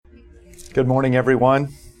Good morning,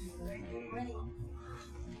 everyone.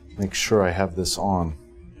 Make sure I have this on.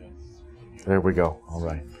 There we go. All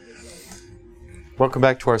right. Welcome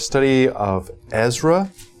back to our study of Ezra.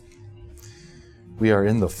 We are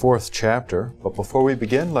in the 4th chapter, but before we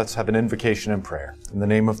begin, let's have an invocation and prayer. In the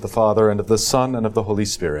name of the Father, and of the Son, and of the Holy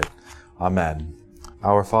Spirit. Amen.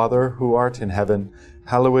 Our Father, who art in heaven,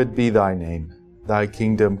 hallowed be thy name. Thy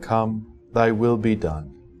kingdom come, thy will be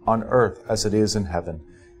done, on earth as it is in heaven.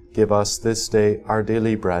 Give us this day our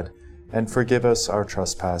daily bread, and forgive us our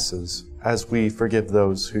trespasses, as we forgive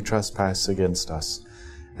those who trespass against us.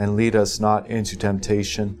 And lead us not into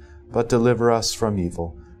temptation, but deliver us from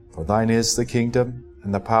evil. For thine is the kingdom,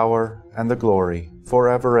 and the power, and the glory,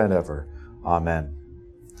 forever and ever. Amen.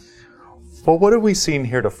 Well, what have we seen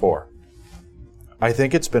heretofore? I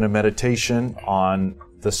think it's been a meditation on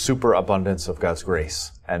the superabundance of God's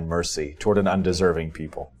grace and mercy toward an undeserving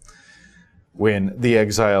people. When the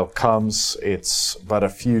exile comes, it's but a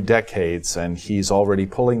few decades, and he's already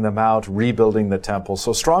pulling them out, rebuilding the temple.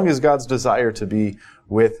 So strong is God's desire to be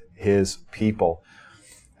with his people.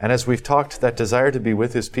 And as we've talked, that desire to be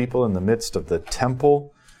with his people in the midst of the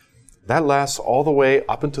temple, that lasts all the way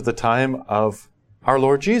up until the time of our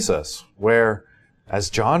Lord Jesus, where, as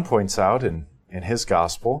John points out in his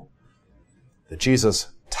gospel, that Jesus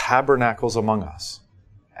tabernacles among us.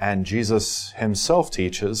 And Jesus himself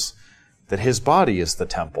teaches that his body is the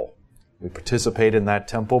temple. We participate in that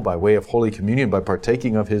temple by way of Holy Communion, by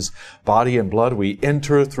partaking of his body and blood. We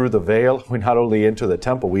enter through the veil. We not only enter the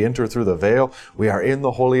temple, we enter through the veil. We are in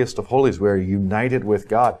the holiest of holies. We are united with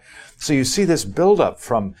God. So you see this buildup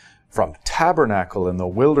from tabernacle in the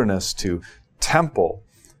wilderness to temple.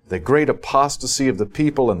 The great apostasy of the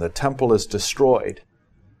people, and the temple is destroyed.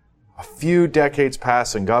 A few decades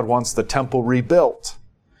pass, and God wants the temple rebuilt.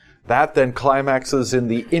 That then climaxes in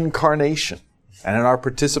the incarnation and in our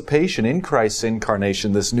participation in Christ's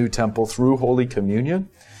incarnation, this new temple through Holy Communion.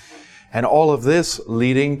 And all of this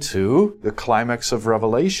leading to the climax of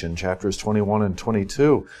Revelation, chapters 21 and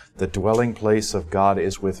 22. The dwelling place of God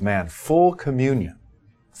is with man. Full communion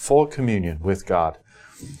with God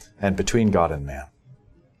and between God and man.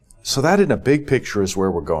 So that in a big picture is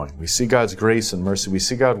where we're going. We see God's grace and mercy. We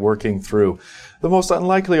see God working through the most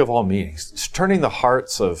unlikely of all means, turning the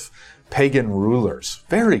hearts of pagan rulers,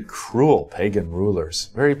 very cruel pagan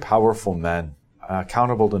rulers, very powerful men,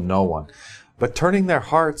 accountable to no one, but turning their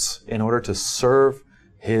hearts in order to serve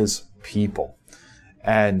his people.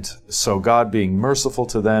 And so God being merciful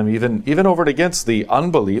to them, even over and against the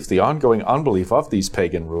unbelief, the ongoing unbelief of these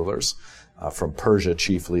pagan rulers, from Persia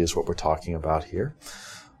chiefly is what we're talking about here.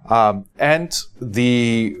 And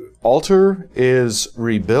the altar is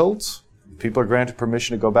rebuilt. People are granted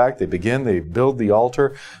permission to go back. They build the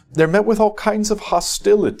altar. They're met with all kinds of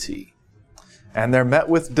hostility. And they're met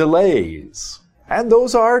with delays. And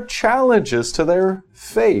those are challenges to their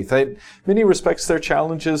faith. In many respects, they're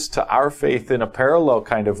challenges to our faith in a parallel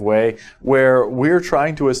kind of way, where we're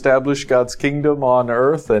trying to establish God's kingdom on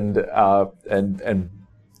earth and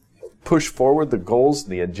push forward the goals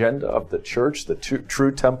and the agenda of the church, the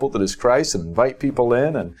true temple that is Christ, and invite people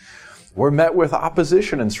in. And we're met with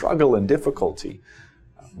opposition and struggle and difficulty.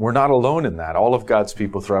 We're not alone in that. All of God's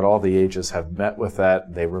people throughout all the ages have met with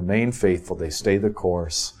that. They remain faithful. They stay the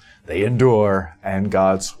course. They endure, and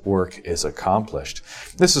God's work is accomplished.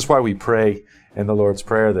 This is why we pray in the Lord's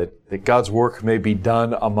Prayer that God's work may be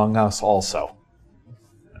done among us also.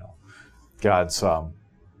 God's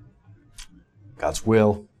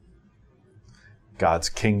will, God's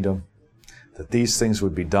kingdom, that these things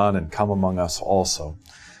would be done and come among us also.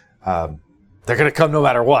 They're going to come no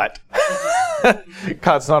matter what.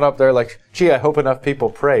 God's not up there like, gee, I hope enough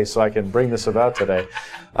people pray so I can bring this about today.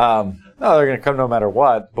 No, they're going to come no matter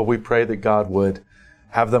what, but we pray that God would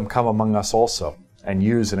have them come among us also and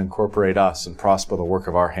use and incorporate us and prosper the work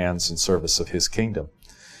of our hands in service of his kingdom.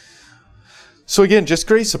 So again, just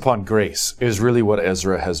grace upon grace is really what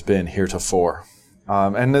Ezra has been heretofore.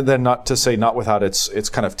 And then not without its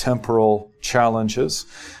kind of temporal challenges.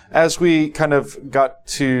 As we kind of got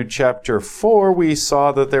to chapter 4, we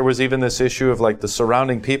saw that there was even this issue of like the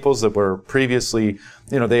surrounding peoples that were previously,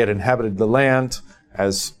 they had inhabited the land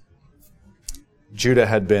as Judah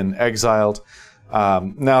had been exiled.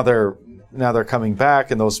 Now they're coming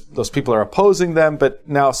back, and those people are opposing them, but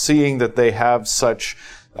now seeing that they have such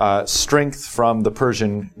strength from the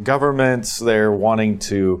Persian government, they're wanting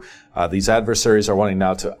to these adversaries are wanting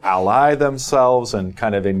now to ally themselves and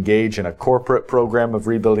kind of engage in a corporate program of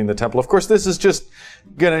rebuilding the temple. Of course, this is just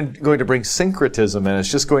going to bring syncretism, and it's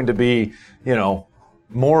just going to be,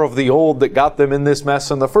 more of the old that got them in this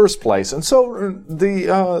mess in the first place. And so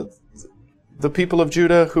the the people of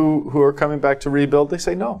Judah who are coming back to rebuild? They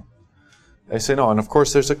say no. They say no. And of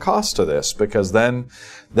course, there's a cost to this, because then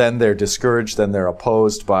they're discouraged, then they're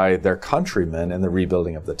opposed by their countrymen in the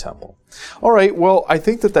rebuilding of the temple. All right, well, I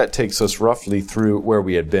think that takes us roughly through where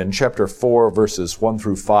we had been, chapter 4, verses 1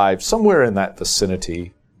 through 5, somewhere in that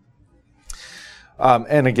vicinity.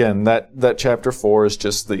 And again, that chapter 4 is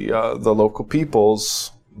just the local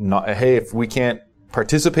peoples. Hey, if we can't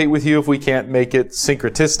participate with you, if we can't make it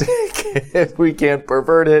syncretistic, if we can't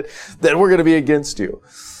pervert it, then we're going to be against you.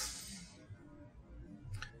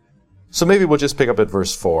 So maybe we'll just pick up at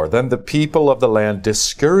verse 4. Then the people of the land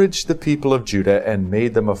discouraged the people of Judah and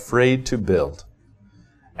made them afraid to build,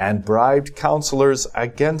 and bribed counselors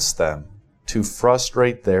against them to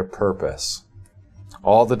frustrate their purpose,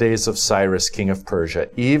 all the days of Cyrus, king of Persia,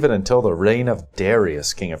 even until the reign of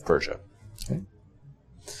Darius, king of Persia. Okay.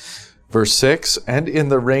 Verse 6, and in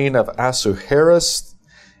the reign of Ahasuerus,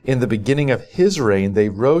 in the beginning of his reign, they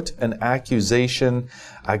wrote an accusation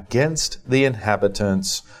against the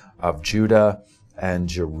inhabitants of Judah and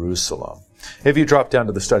Jerusalem. If you drop down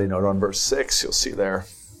to the study note on verse 6, you'll see there.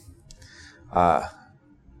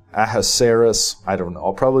 Ahasuerus, I don't know,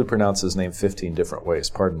 I'll probably pronounce his name 15 different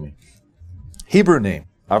ways, pardon me. Hebrew name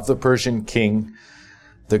of the Persian king,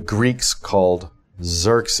 the Greeks called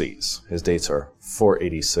Xerxes. His dates are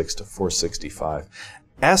 486 to 465.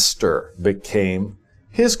 Esther became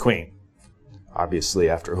his queen, obviously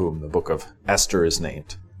after whom the book of Esther is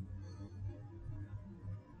named.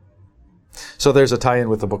 So there's a tie-in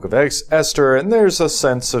with the book of Esther, and there's a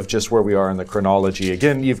sense of just where we are in the chronology.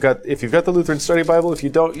 Again, if you've got the Lutheran Study Bible, if you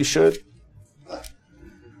don't, you should.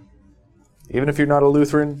 Even if you're not a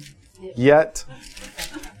Lutheran yet,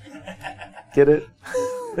 get it?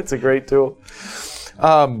 It's a great tool.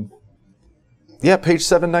 Page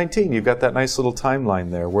 719, you've got that nice little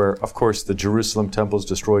timeline there where, of course, the Jerusalem temple is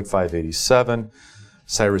destroyed 587.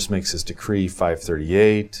 Cyrus makes his decree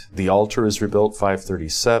 538. The altar is rebuilt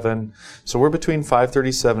 537. So we're between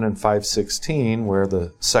 537 and 516, where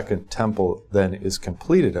the second temple then is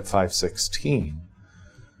completed at 516.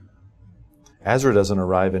 Ezra doesn't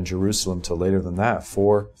arrive in Jerusalem till later than that,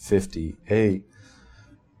 458.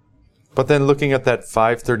 But then looking at that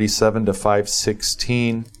 537 to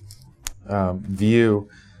 516 view,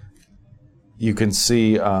 you can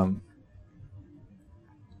see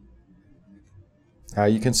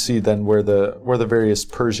then where the various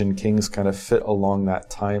Persian kings kind of fit along that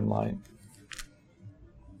timeline.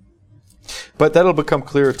 But that'll become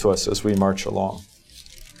clearer to us as we march along.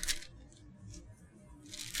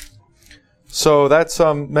 So that's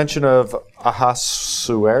mention of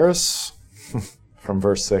Ahasuerus from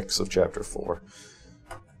verse 6 of chapter 4.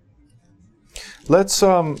 Let's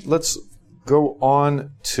go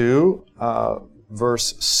on to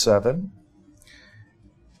verse 7.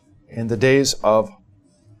 In the days of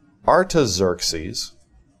Artaxerxes,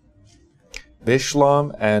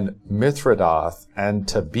 Bishlam and Mithridath and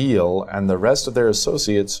Tabeel and the rest of their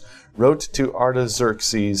associates wrote to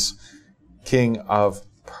Artaxerxes, king of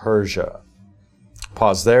Persia.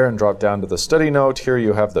 Pause there and drop down to the study note. Here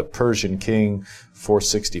you have the Persian king,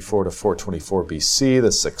 464 to 424 BC,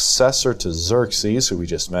 the successor to Xerxes, who we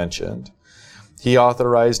just mentioned. He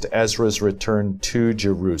authorized Ezra's return to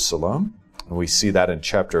Jerusalem. And we see that in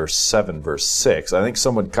chapter 7, verse 6. I think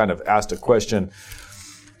someone kind of asked a question,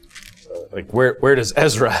 like, where does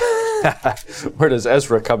Ezra where does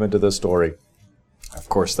Ezra come into the story? Of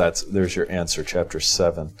course, there's your answer, chapter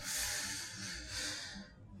 7.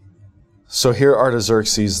 So here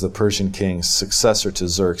Artaxerxes, the Persian king, successor to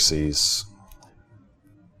Xerxes.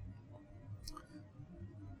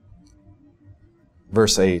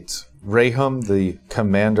 Verse 8, Rahum the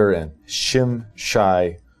commander and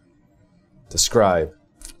Shimshai the scribe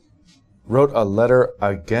wrote a letter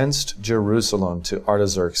against Jerusalem to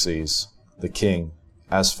Artaxerxes, the king,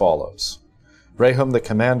 as follows. Rahum the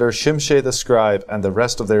commander, Shimshai the scribe, and the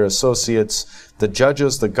rest of their associates, the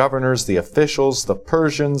judges, the governors, the officials, the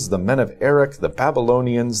Persians, the men of Erech, the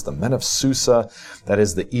Babylonians, the men of Susa, that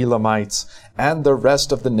is the Elamites, and the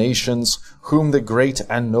rest of the nations, whom the great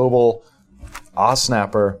and noble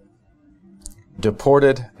Osnapper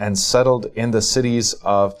deported and settled in the cities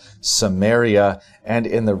of Samaria and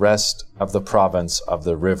in the rest of the province of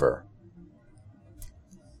the river.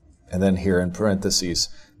 And then here in parentheses,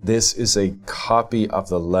 this is a copy of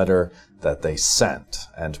the letter that they sent,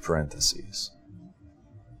 end parentheses.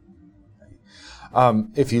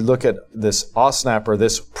 If you look at this Osnapper,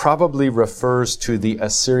 this probably refers to the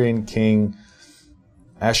Assyrian king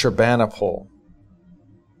Ashurbanipal,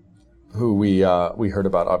 who we heard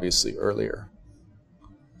about obviously earlier.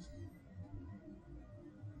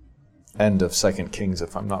 End of 2 Kings,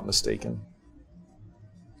 if I'm not mistaken.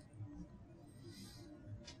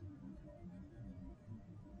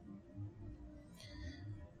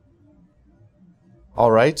 All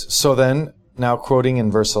right, so then, now quoting in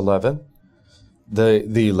verse 11,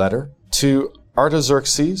 the letter, to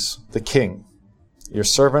Artaxerxes, the king, your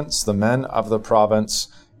servants, the men of the province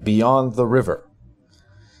beyond the river,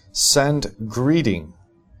 send greeting.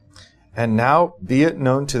 And now be it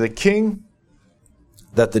known to the king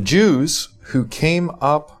that the Jews who came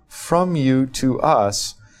up from you to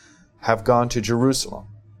us have gone to Jerusalem.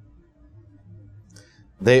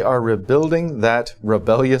 They are rebuilding that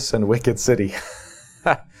rebellious and wicked city.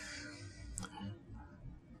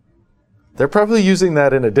 They're probably using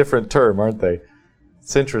that in a different term, aren't they?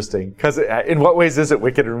 It's interesting, because in what ways is it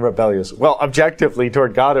wicked and rebellious? Well, objectively,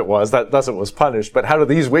 toward God it was. That thus it was punished. But how do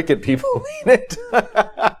these wicked people mean it?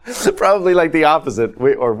 Probably like the opposite,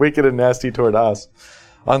 or wicked and nasty toward us.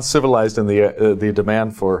 Uncivilized in the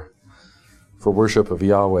demand for worship of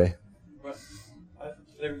Yahweh. But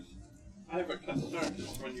I have a concern,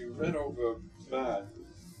 just when you read over back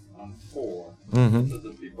on 4, that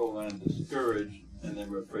the people were discouraged and they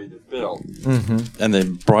were afraid to build. And they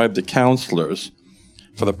bribed the counselors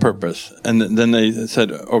for the purpose. And then they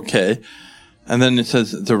said, okay. And then it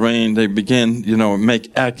says the rain, they begin,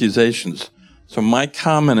 make accusations. So my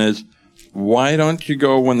comment is, why don't you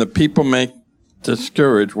go when the people make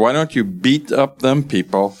discouraged, why don't you beat up them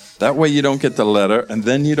people? That way you don't get the letter, and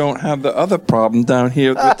then you don't have the other problem down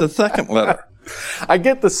here with the second letter. I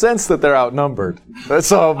get the sense that they're outnumbered.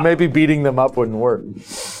 So maybe beating them up wouldn't work.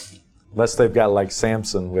 Unless they've got like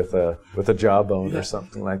Samson with a jawbone or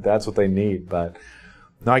something like that. That's what they need. But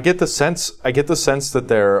no, I get the sense that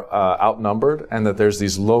they're outnumbered and that there's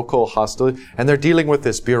these local hostility, and they're dealing with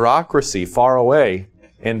this bureaucracy far away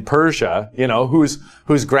in Persia,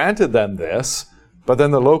 who's granted them this, but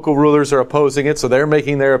then the local rulers are opposing it, so they're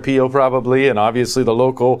making their appeal probably, and obviously the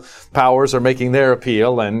local powers are making their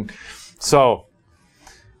appeal, and so,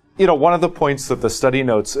 one of the points that the study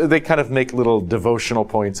notes, they kind of make little devotional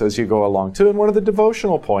points as you go along too, and one of the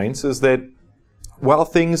devotional points is that while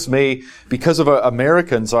things may, because of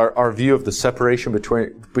Americans, our view of the separation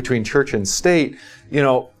between church and state,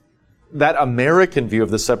 that American view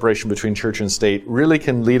of the separation between church and state really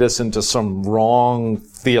can lead us into some wrong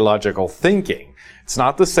theological thinking. It's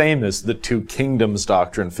not the same as the two kingdoms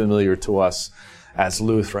doctrine familiar to us as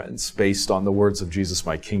Lutherans, based on the words of Jesus,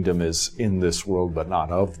 my kingdom is in this world, but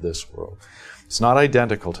not of this world. It's not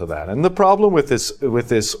identical to that. And the problem with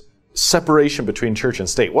this separation between church and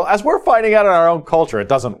state, well, as we're finding out in our own culture, it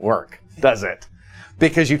doesn't work, does it?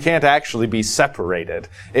 Because you can't actually be separated.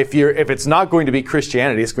 If it's not going to be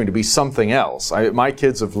Christianity, it's going to be something else. My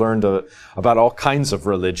kids have learned about all kinds of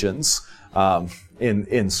religions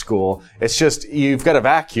in school. It's just you've got a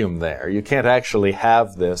vacuum there. You can't actually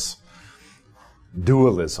have this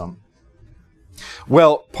dualism.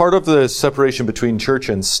 Well, part of the separation between church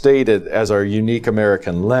and state as our unique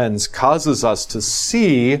American lens causes us to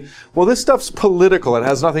see, well, this stuff's political. It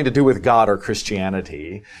has nothing to do with God or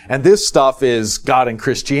Christianity. And this stuff is God and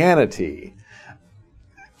Christianity.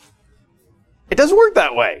 It doesn't work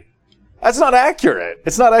that way. That's not accurate.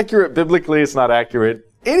 It's not accurate biblically. It's not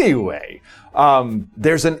accurate anyway.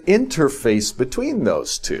 There's an interface between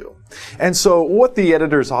those two. And so what the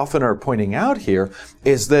editors often are pointing out here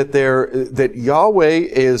is that that Yahweh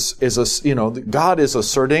God is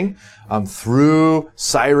asserting through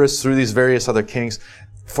Cyrus, through these various other kings,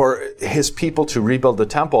 for his people to rebuild the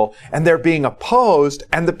temple, and they're being opposed,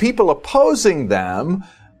 and the people opposing them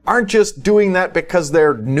aren't just doing that because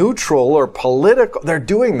they're neutral or political. They're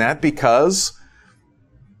doing that because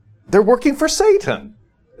they're working for Satan.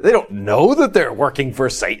 They don't know that they're working for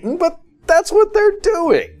Satan, but that's what they're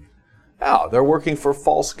doing. Now, they're working for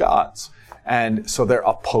false gods. And so they're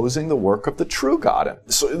opposing the work of the true God.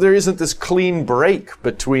 So there isn't this clean break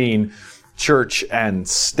between church and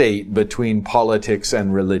state, between politics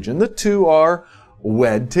and religion. The two are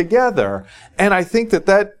wed together. And I think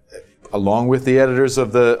that along with the editors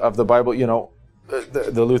of the Bible,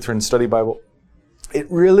 the Lutheran Study Bible, it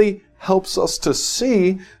really helps us to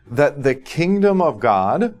see that the kingdom of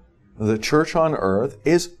God, the church on earth,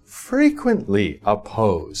 is frequently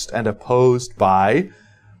opposed by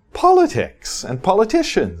politics and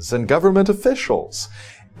politicians and government officials.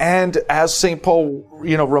 And as St. Paul,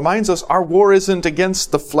 reminds us, our war isn't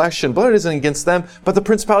against the flesh and blood, it isn't against them, but the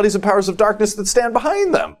principalities and powers of darkness that stand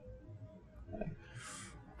behind them.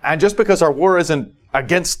 And just because our war isn't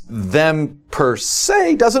against them per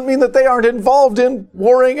se doesn't mean that they aren't involved in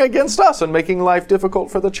warring against us and making life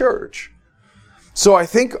difficult for the church. So I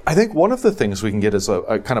think one of the things we can get as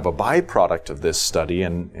a kind of a byproduct of this study,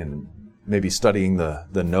 and maybe studying the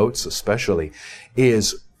notes especially,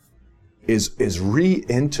 is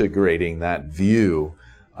reintegrating that view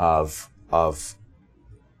of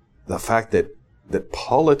the fact that that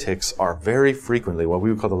politics are very frequently, what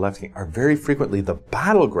we would call the left wing, are very frequently the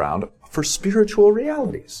battleground for spiritual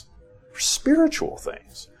realities, for spiritual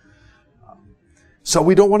things. So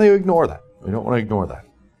we don't want to ignore that. We don't want to ignore that.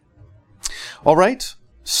 All right.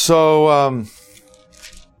 So,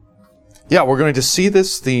 we're going to see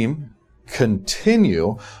this theme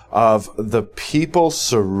continue of the people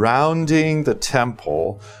surrounding the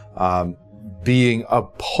temple being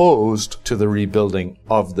opposed to the rebuilding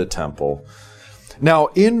of the temple. Now,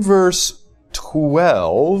 in verse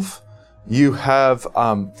 12, you have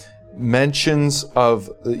mention of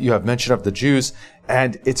the Jews,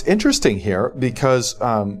 and it's interesting here because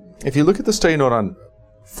if you look at the study note on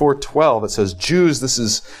 4:12, it says Jews. This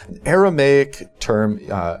is an Aramaic term.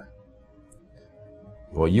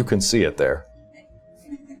 Well, you can see it there.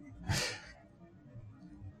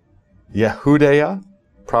 Yehudeah,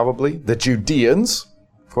 probably the Judeans,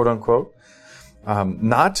 quote unquote.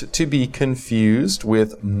 Not to be confused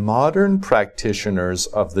with modern practitioners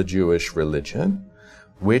of the Jewish religion,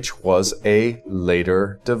 which was a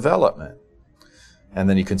later development. And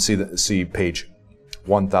then you can see page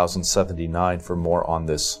 1079 for more on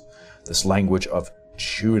this language of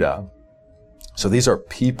Judah. So these are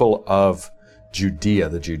people of Judea,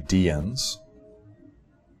 the Judeans.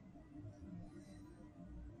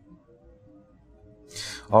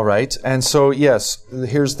 All right, and so yes,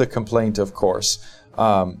 here's the complaint, of course.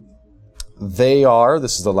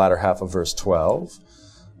 This is the latter half of verse 12,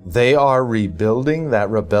 they are rebuilding that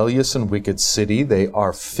rebellious and wicked city. They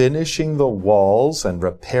are finishing the walls and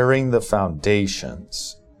repairing the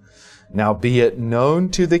foundations. Now be it known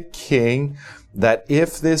to the king that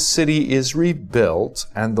if this city is rebuilt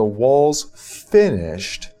and the walls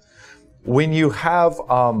finished, when you have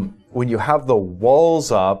the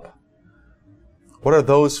walls up, what are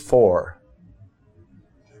those for?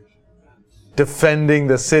 Defending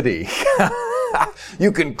the city.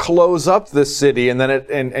 You can close up the city and then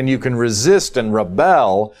and you can resist and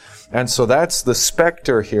rebel. And so that's the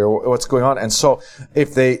specter here, what's going on. And so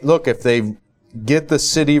if they get the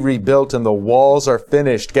city rebuilt and the walls are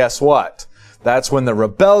finished, guess what? That's when the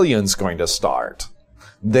rebellion's going to start.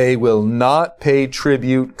 They will not pay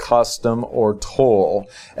tribute, custom, or toll,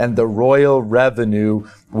 and the royal revenue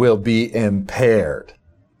will be impaired.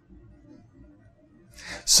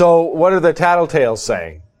 So what are the tattletales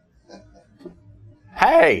saying?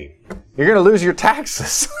 Hey, you're going to lose your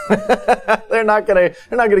taxes. They're not going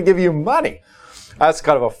to give you money. That's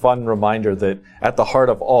kind of a fun reminder that at the heart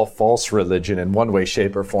of all false religion in one way,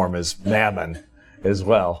 shape, or form is mammon as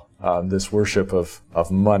well. This worship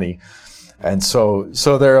of money. And so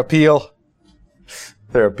their appeal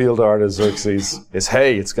to Artaxerxes is,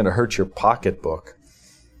 hey, it's going to hurt your pocketbook.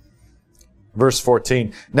 Verse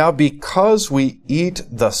 14, now because we eat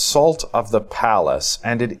the salt of the palace,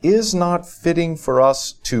 and it is not fitting for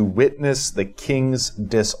us to witness the king's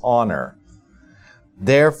dishonor.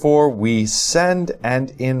 Therefore we send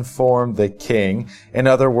and inform the king. In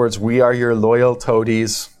other words, we are your loyal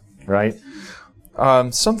toadies, right?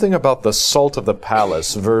 Something about the salt of the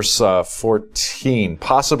palace, verse 14,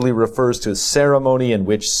 possibly refers to a ceremony in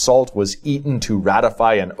which salt was eaten to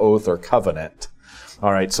ratify an oath or covenant.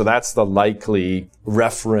 All right, so that's the likely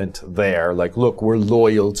referent there. Like, look, we're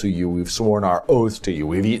loyal to you. We've sworn our oath to you.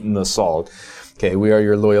 We've eaten the salt. Okay, we are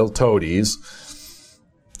your loyal toadies.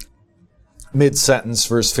 Mid-sentence,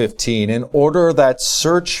 verse 15, in order that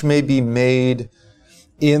search may be made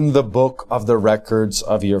in the book of the records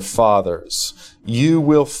of your fathers. You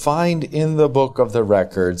will find in the book of the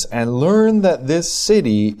records and learn that this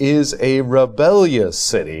city is a rebellious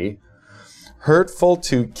city, hurtful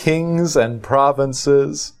to kings and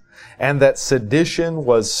provinces, and that sedition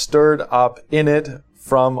was stirred up in it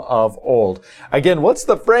from of old. Again, what's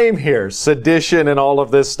the frame here? Sedition and all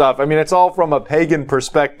of this stuff. I mean, it's all from a pagan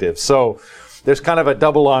perspective. So there's kind of a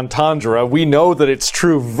double entendre. We know that it's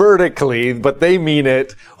true vertically, but they mean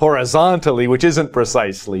it horizontally, which isn't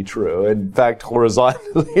precisely true. In fact,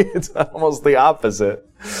 horizontally, it's almost the opposite.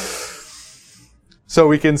 So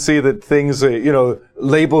we can see that things,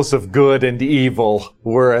 labels of good and evil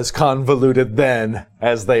were as convoluted then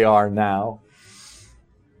as they are now.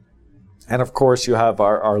 And of course, you have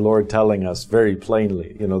our Lord telling us very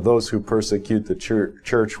plainly, those who persecute the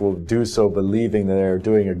church will do so believing that they are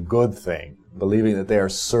doing a good thing, believing that they are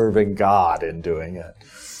serving God in doing it.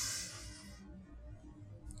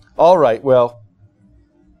 All right, well,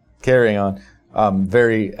 carrying on.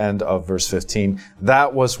 Very end of verse 15.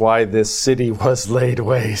 That was why this city was laid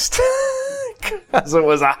waste. Because it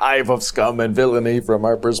was a hive of scum and villainy from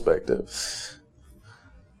our perspective.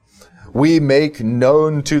 We make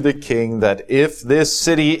known to the king that if this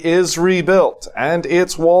city is rebuilt and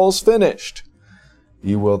its walls finished,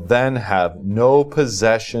 You will then have no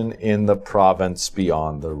possession in the province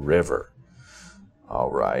beyond the river. All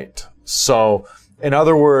right. So, in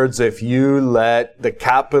other words, if you let the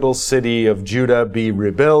capital city of Judah be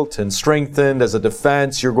rebuilt and strengthened as a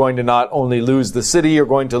defense, you're going to not only lose the city, you're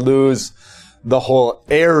going to lose the whole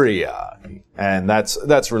area. And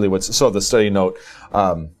that's really what's, so the study note,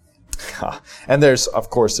 and there's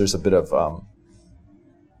a bit of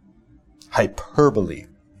hyperbole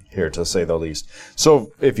here, to say the least.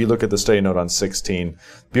 So if you look at the study note on 16,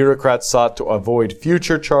 bureaucrats sought to avoid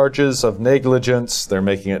future charges of negligence. They're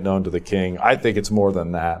making it known to the king. I think it's more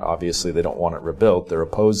than that. Obviously, they don't want it rebuilt. They're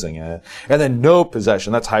opposing it. And then no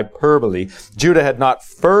possession. That's hyperbole. Judah had not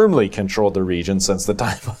firmly controlled the region since the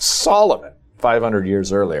time of Solomon, 500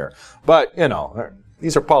 years earlier. But,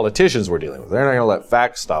 these are politicians we're dealing with. They're not going to let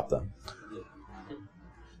facts stop them.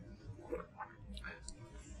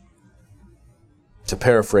 To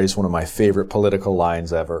paraphrase one of my favorite political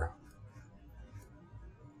lines ever,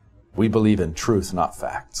 we believe in truth, not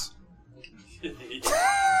facts.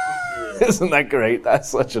 Isn't that great? That's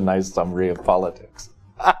such a nice summary of politics.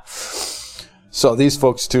 So these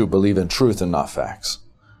folks too believe in truth and not facts.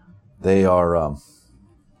 They are,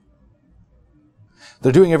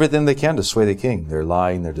 they're doing everything they can to sway the king. They're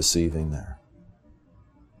lying, they're deceiving, they're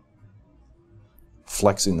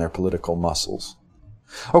flexing their political muscles.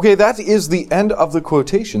 Okay, that is the end of the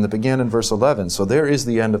quotation that began in verse 11. So there is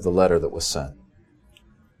the end of the letter that was sent.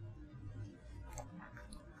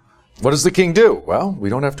 What does the king do? Well, we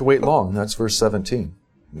don't have to wait long. That's verse 17.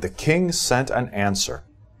 The king sent an answer.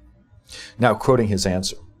 Now, quoting his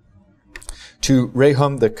answer. To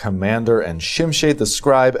Rehum the commander and Shimshai the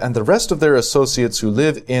scribe and the rest of their associates who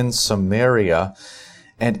live in Samaria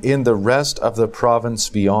and in the rest of the province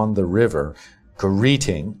beyond the river,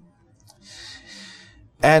 greeting.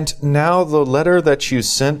 And now the letter that you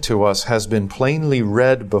sent to us has been plainly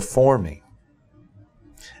read before me.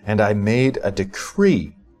 And I made a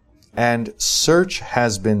decree, and search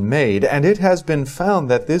has been made, and it has been found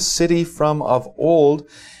that this city from of old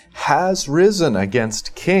has risen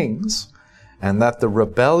against kings, and that the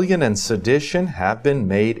rebellion and sedition have been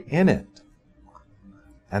made in it.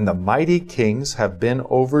 And the mighty kings have been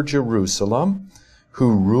over Jerusalem,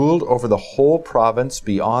 who ruled over the whole province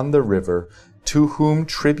beyond the river, to whom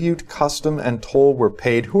tribute, custom, and toll were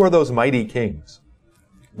paid. Who are those mighty kings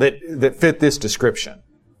that fit this description?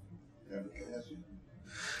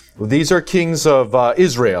 Well, these are kings of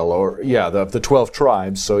Israel, of the 12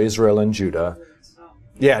 tribes, so Israel and Judah.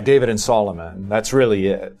 Yeah, David and Solomon. That's really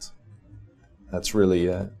it. That's really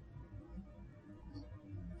it.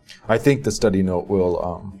 I think the study note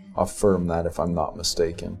will affirm that, if I'm not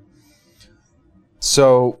mistaken.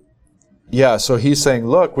 So he's saying,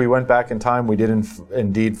 look, we went back in time. We didn't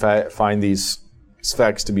indeed find these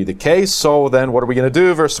facts to be the case. So then what are we going to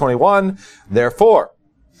do? Verse 21, therefore,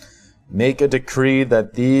 make a decree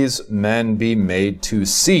that these men be made to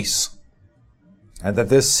cease, and that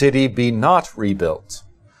this city be not rebuilt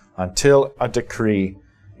until a decree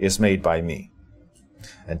is made by me.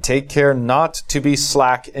 And take care not to be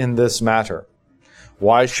slack in this matter.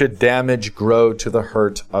 Why should damage grow to the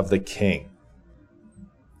hurt of the king?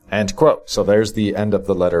 End quote. So there's the end of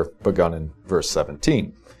the letter begun in verse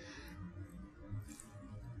 17.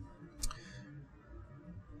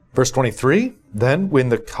 Verse 23, then when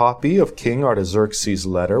the copy of King Artaxerxes'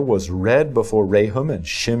 letter was read before Rehum and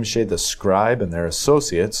Shimshai the scribe and their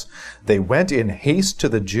associates, they went in haste to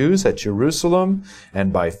the Jews at Jerusalem,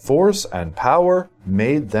 and by force and power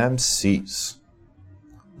made them cease.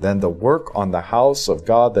 Then the work on the house of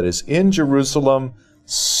God that is in Jerusalem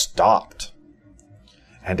stopped.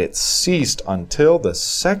 And it ceased until the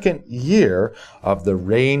 2nd year of the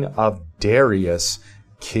reign of Darius,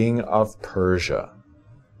 king of Persia.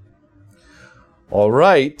 All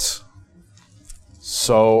right.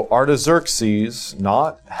 So Artaxerxes,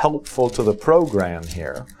 not helpful to the program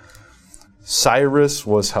here. Cyrus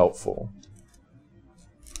was helpful.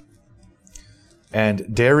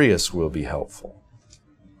 And Darius will be helpful.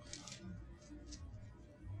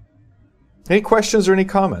 Any questions or any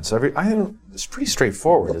comments? It's pretty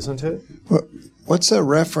straightforward, isn't it? What's a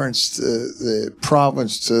reference to the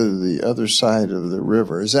province to the other side of the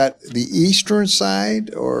river? Is that the eastern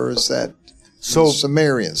side, or is that the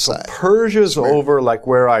Sumerian side? Persia's over like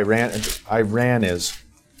where Iran is.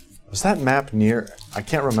 Was that map near? I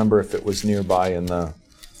can't remember if it was nearby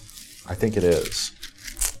I think it is.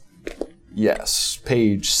 Yes,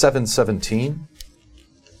 page 717.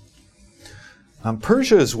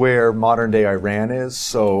 Persia is where modern-day Iran is.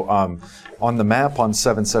 So on the map on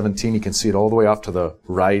 717, you can see it all the way off to the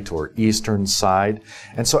right or eastern side.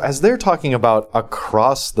 And so as they're talking about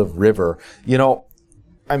across the river,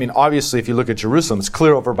 I mean, obviously, if you look at Jerusalem, it's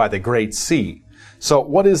clear over by the Great Sea. So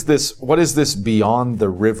what is this? What is this beyond the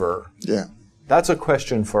river? Yeah. That's a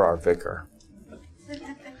question for our vicar.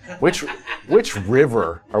 Which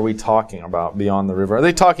river are we talking about beyond the river? Are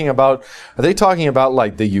they talking about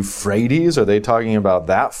like the Euphrates? Are they talking about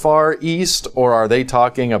that far east? Or are they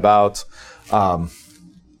talking about,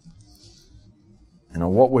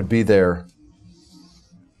 what would be their...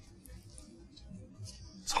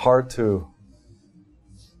 It's hard to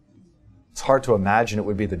imagine it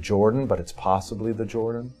would be the Jordan, but it's possibly the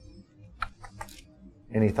Jordan.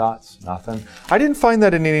 Any thoughts? Nothing? I didn't find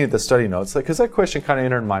that in any of the study notes, because that question kind of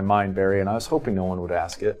entered my mind, Barry, and I was hoping no one would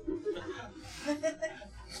ask it.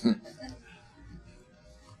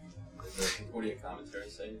 What do your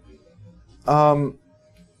commentaries say?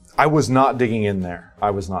 I was not digging in there.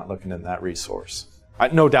 I was not looking in that resource.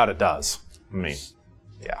 No doubt it does. I mean,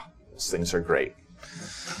 yeah, those things are great.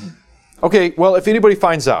 Okay, well, if anybody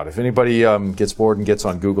finds out, if anybody gets bored and gets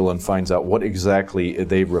on Google and finds out what exactly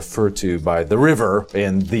they refer to by the river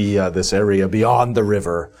in this area beyond the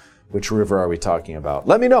river, which river are we talking about?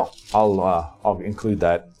 Let me know. I'll include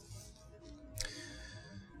that.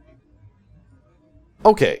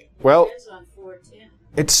 Okay, well, It says on 410.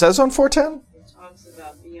 it says on 410? It talks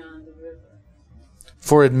about beyond the river.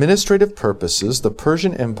 For administrative purposes, the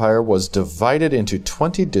Persian Empire was divided into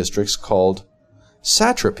 20 districts called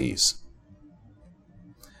satrapies.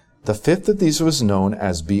 The fifth of these was known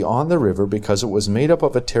as beyond the river because it was made up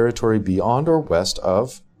of a territory beyond or west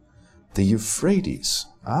of the Euphrates.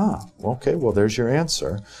 Ah, okay, well, there's your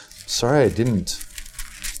answer. Sorry I didn't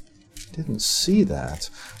see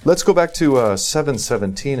that. Let's go back to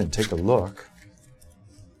 717 and take a look.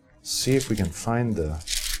 See if we can find the...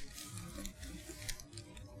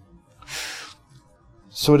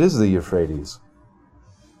 So it is the Euphrates.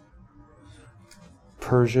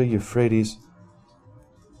 Persia, Euphrates.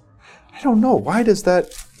 I don't know. How does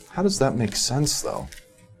that make sense, though?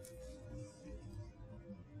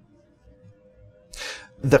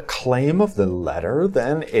 The claim of the letter,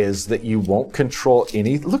 then, is that you won't control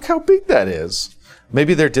any... Look how big that is.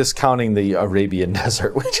 Maybe they're discounting the Arabian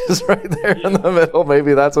desert, which is right there in the middle.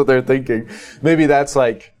 Maybe that's what they're thinking. Maybe that's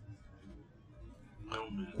like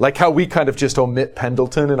how we kind of just omit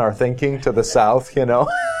Pendleton in our thinking to the south, you know?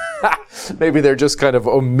 Maybe they're just kind of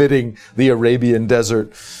omitting the Arabian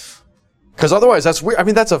desert. Because otherwise, that's weird. I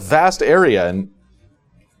mean, that's a vast area.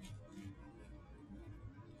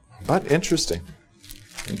 But interesting.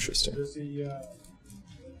 Does the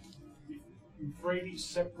Euphrates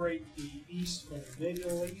separate the East from the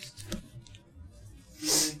Middle East?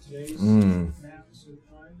 Even in today's maps of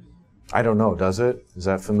time? I don't know. Does it? Is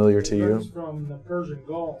that familiar to It you? runs from the Persian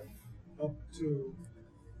Gulf up to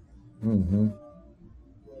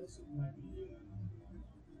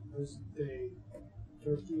present day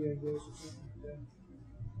Turkey, I guess, or something like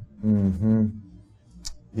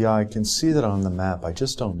that. Yeah, I can see that on the map. I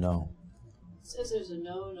just don't know. It says there's a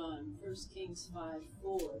note on 1 Kings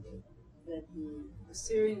 5:4 that the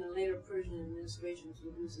Assyrian and later Persian administrations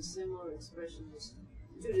would use a similar expression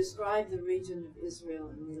to describe the region of Israel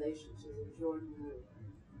in relation to the Jordan River.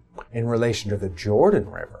 In relation to the Jordan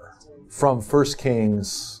River, from 1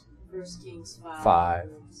 Kings 1 Kings 5. 5.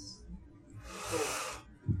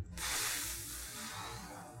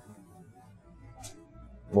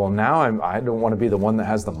 Well, now I don't want to be the one that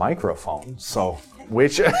has the microphone. So,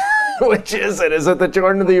 which is it? Is it the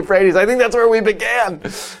Jordan or the Euphrates? I think that's where we began.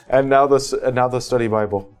 And now the study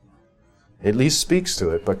Bible at least speaks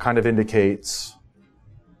to it, but kind of indicates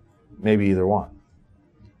maybe either one.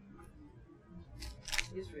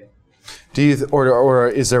 Israel. Do you or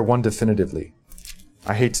is there one definitively?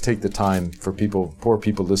 I hate to take the time for poor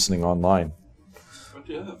people listening online. But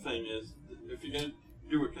the other thing is, if you're going to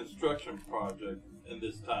do a construction project in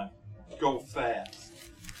this time, go fast.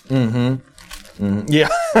 Yeah,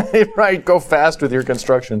 right. Go fast with your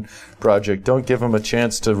construction project. Don't give them a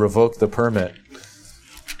chance to revoke the permit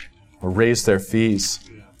or raise their fees.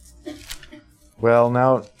 Well,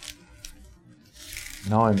 now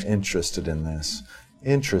I'm interested in this.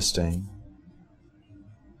 Interesting.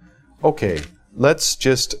 Okay, let's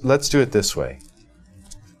do it this way.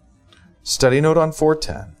 Study note on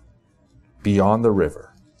 410. Beyond the river.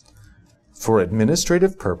 For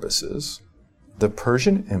administrative purposes, the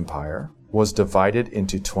Persian Empire was divided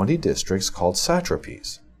into 20 districts called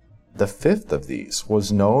satrapies. The fifth of these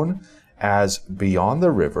was known as beyond the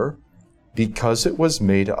river because it was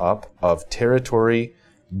made up of territory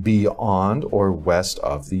beyond or west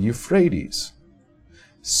of the Euphrates.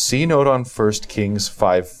 See note on 1 Kings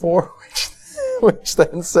 5:4, which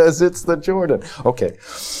then says it's the Jordan. Okay.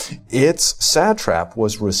 Its satrap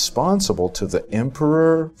was responsible to the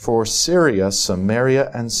emperor for Syria,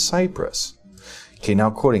 Samaria, and Cyprus. Okay, now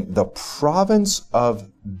quoting, the province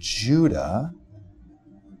of Judah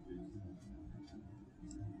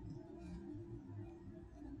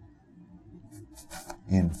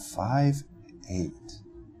in 5:8.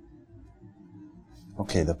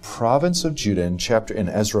 Okay, the province of Judah in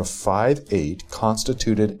Ezra 5:8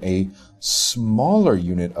 constituted a smaller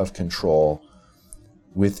unit of control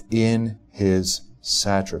within his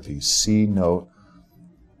satrapy. See note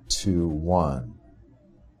 2:1.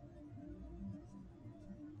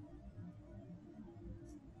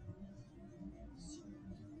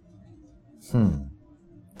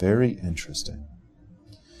 Very interesting.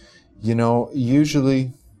 You know,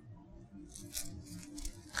 usually,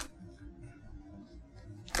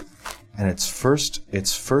 and it's First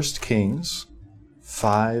Kings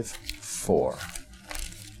 5:4.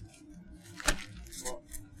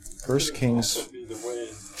 First Kings. Also be the way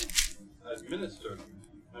it's administered.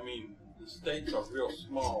 I mean, the states are real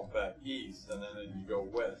small back east, and then as you go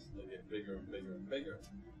west, they get bigger and bigger and bigger.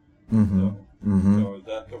 So is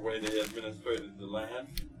that the way they administrated the land?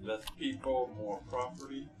 Less people, more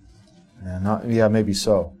property? Yeah, maybe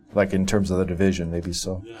so. Like in terms of the division, maybe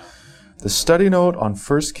so. Yeah. The study note on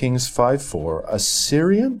 1 Kings 5:4,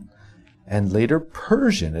 Assyrian and later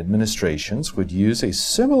Persian administrations would use a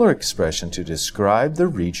similar expression to describe the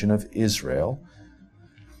region of Israel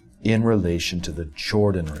in relation to the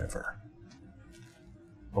Jordan River.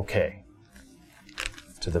 Okay.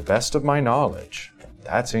 To the best of my knowledge,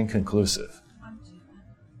 that's inconclusive.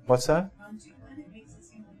 What's that?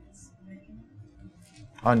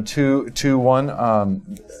 On 2:1,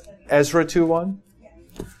 Ezra 2:1?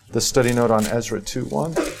 The study note on Ezra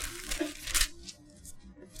 2:1.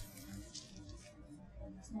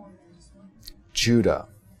 Judah.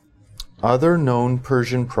 Other known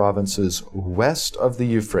Persian provinces west of the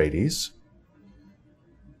Euphrates.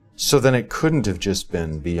 So then it couldn't have just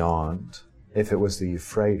been beyond if it was the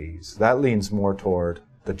Euphrates. That leans more toward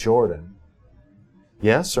the Jordan.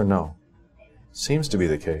 Yes or no? Seems to be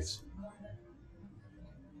the case.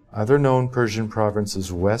 Other known Persian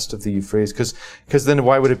provinces west of the Euphrates, because then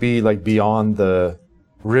why would it be like beyond the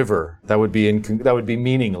river? That would be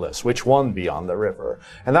meaningless. Which one beyond the river?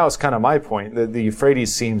 And that was kind of my point. The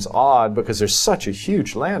Euphrates seems odd because there's such a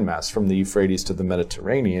huge landmass from the Euphrates to the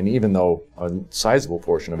Mediterranean, even though a sizable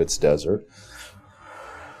portion of it's desert.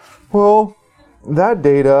 Well, that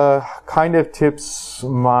data kind of tips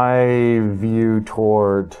my view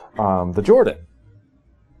toward the Jordan.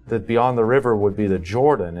 That beyond the river would be the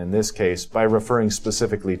Jordan in this case, by referring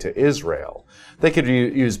specifically to Israel. They could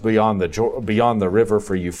use beyond the river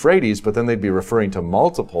for Euphrates, but then they'd be referring to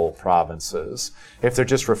multiple provinces. If they're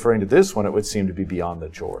just referring to this one, it would seem to be beyond the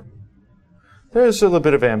Jordan. There's a little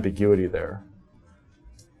bit of ambiguity there.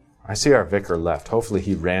 I see our vicar left. Hopefully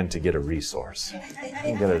he ran to get a resource.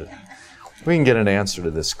 We can get an answer to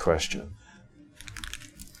this question.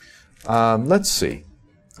 Let's see.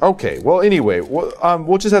 Okay, well, anyway,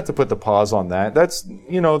 we'll just have to put the pause on that. That's,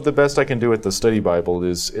 the best I can do with the study Bible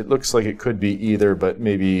is it looks like it could be either, but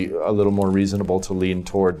maybe a little more reasonable to lean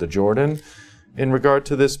toward the Jordan in regard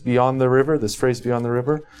to this beyond the river, this phrase beyond the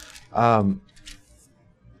river.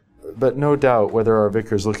 But no doubt whether our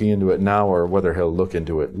vicar's looking into it now or whether he'll look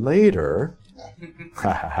into it later,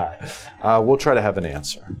 we'll try to have an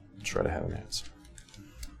answer.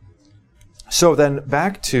 So then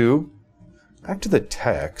back to the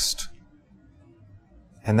text,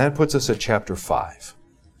 and that puts us at chapter 5.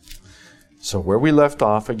 So where we left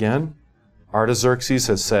off again, Artaxerxes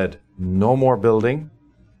has said no more building,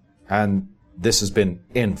 and this has been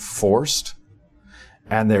enforced,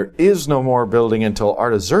 and there is no more building until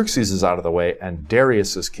Artaxerxes is out of the way and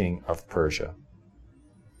Darius is king of Persia.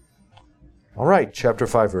 All right, chapter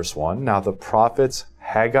 5, verse 1. Now the prophets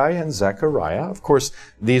Haggai and Zechariah, of course,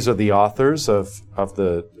 these are the authors of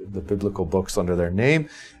the biblical books under their name,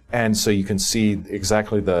 and so you can see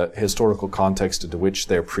exactly the historical context into which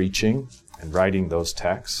they're preaching and writing those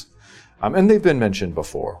texts. And they've been mentioned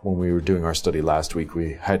before. When we were doing our study last week,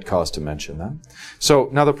 we had cause to mention them. So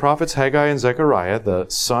now the prophets Haggai and Zechariah, the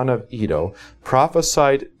son of Iddo,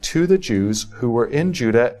 prophesied to the Jews who were in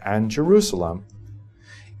Judah and Jerusalem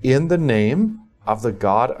in the name of the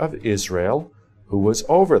God of Israel, who was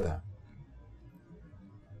over them.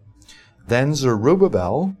 Then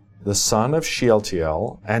Zerubbabel, the son of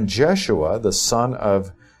Shealtiel, and Jeshua, the son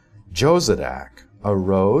of Jozadak,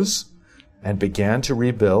 arose and began to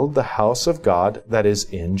rebuild the house of God that is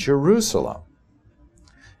in Jerusalem.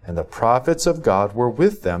 And the prophets of God were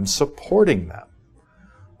with them, supporting them.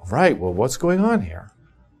 Right, well, what's going on here?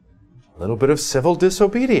 A little bit of civil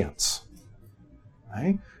disobedience.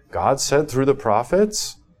 Right? God said through the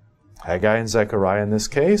prophets, Haggai and Zechariah in this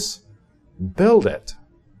case, build it.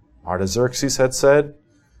 Artaxerxes had said,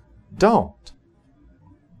 don't.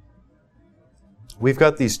 We've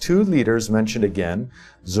got these two leaders mentioned again.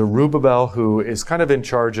 Zerubbabel, who is kind of in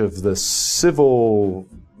charge of the civil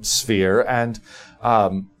sphere, and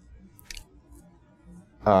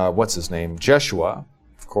what's his name? Jeshua,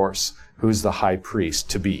 of course, who's the high priest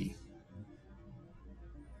to be.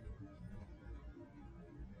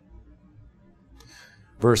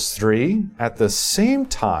 Verse 3, at the same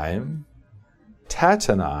time,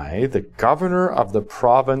 Tattenai, the governor of the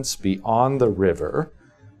province beyond the river,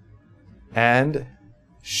 and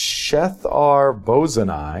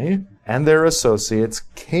Shethar-Bozenai and their associates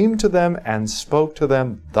came to them and spoke to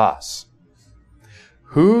them thus: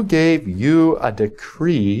 Who gave you a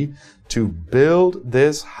decree to build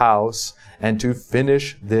this house and to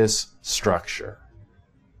finish this structure?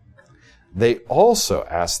 They also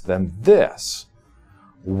asked them this: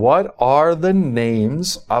 What are the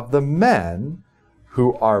names of the men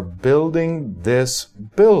who are building this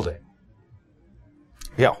building?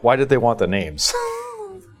 Yeah, why did they want the names?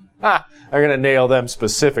 I'm going to nail them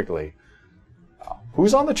specifically.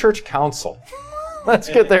 Who's on the church council? Let's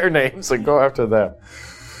get their names and go after them.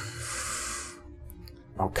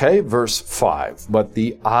 Okay, verse 5. But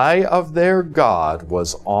the eye of their God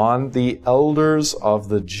was on the elders of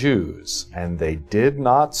the Jews, and they did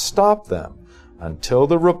not stop them until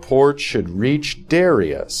the report should reach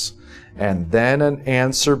Darius, and then an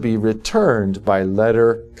answer be returned by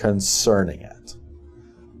letter concerning it.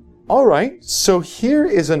 All right, so here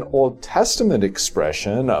is an Old Testament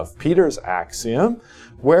expression of Peter's axiom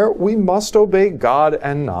where we must obey God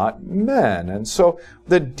and not men. And so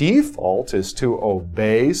the default is to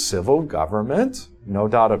obey civil government, no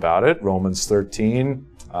doubt about it. Romans 13,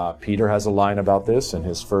 Peter has a line about this in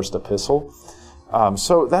his first epistle.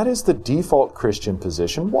 So that is the default Christian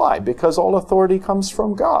position. Why? Because all authority comes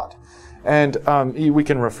from God. And we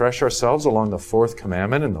can refresh ourselves along the fourth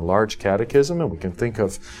commandment in the large catechism, and we can think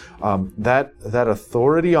of that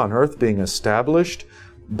authority on earth being established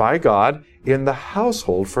by God in the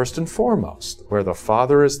household first and foremost, where the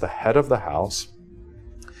father is the head of the house.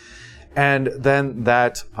 And then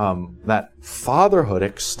that fatherhood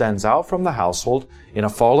extends out from the household in a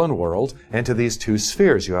fallen world into these two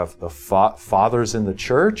spheres. You have the fathers in the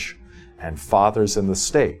church and fathers in the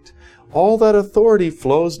state. All that authority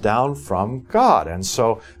flows down from God, and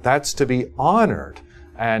so that's to be honored.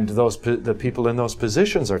 And the people in those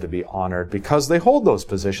positions are to be honored because they hold those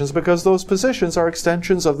positions, because those positions are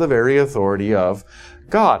extensions of the very authority of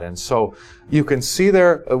God. And so you can see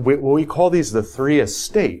there, we call these the three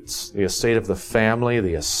estates: the estate of the family,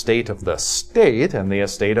 the estate of the state, and the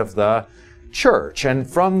estate of the church. And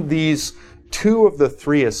from these two of the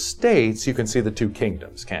three estates, you can see the two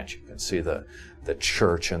kingdoms, can't you? You can see the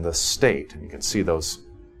church and the state, and you can see those.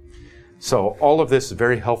 So all of this is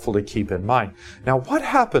very helpful to keep in mind. Now, what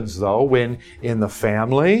happens, though, when in the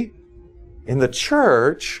family, in the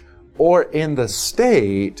church, or in the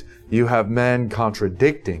state, you have men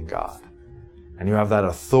contradicting God, and you have that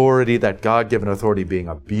authority, that God-given authority, being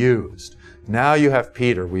abused? Now you have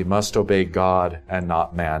Peter, we must obey God and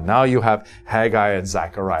not man. Now you have Haggai and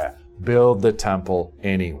Zechariah, build the temple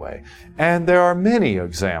anyway. And there are many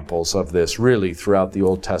examples of this really throughout the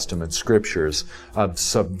Old Testament scriptures, of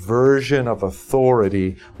subversion of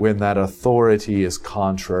authority when that authority is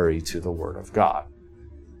contrary to the Word of God.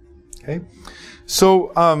 Okay?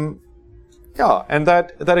 So, and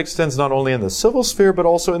that extends not only in the civil sphere, but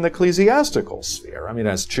also in the ecclesiastical sphere. I mean,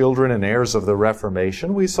 as children and heirs of the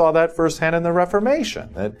Reformation, we saw that firsthand in the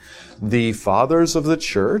Reformation, that the fathers of the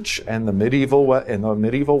church and in the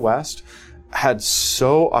medieval West had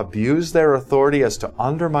so abused their authority as to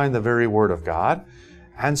undermine the very Word of God,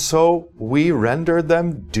 and so we rendered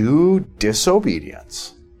them due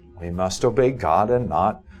disobedience. We must obey God and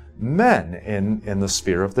not men in the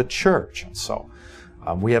sphere of the church. And so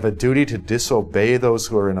we have a duty to disobey those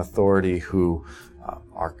who are in authority, who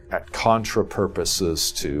are at contra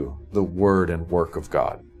purposes to the word and work of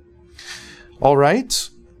God. All right.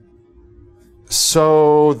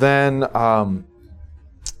 So then,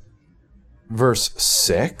 verse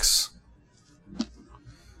 6.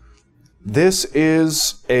 This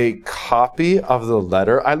is a copy of the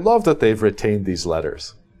letter. I love that they've retained these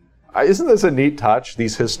letters. Isn't this a neat touch?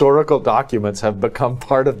 These historical documents have become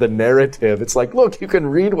part of the narrative. It's like, look, you can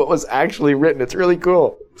read what was actually written. It's really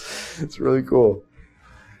cool. It's really cool.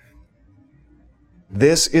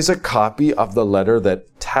 This is a copy of the letter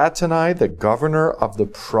that Tattenai, the governor of the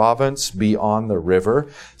province beyond the river.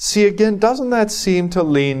 See, again, doesn't that seem to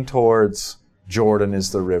lean towards Jordan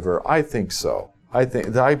is the river? I think so.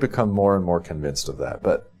 I become more and more convinced of that,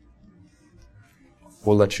 but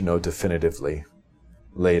we'll let you know definitively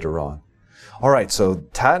later on. All right, so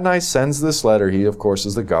Tattenai sends this letter. He, of course,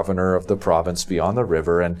 is the governor of the province beyond the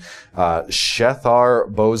river, and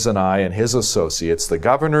Shethar-Bozenai and his associates, the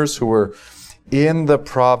governors who were in the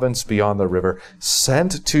province beyond the river,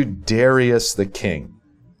 sent to Darius the king.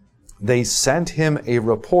 They sent him a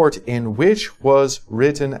report in which was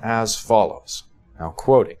written as follows. Now,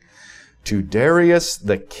 quoting, "To Darius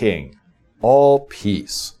the king, all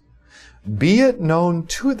peace. Be it known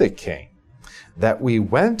to the king that we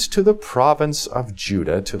went to the province of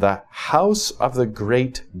Judah, to the house of the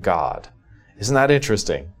great God." Isn't that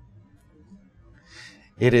interesting?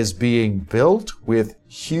 "It is being built with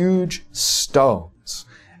huge stones,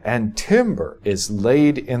 and timber is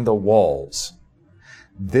laid in the walls.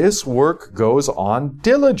 This work goes on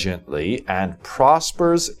diligently and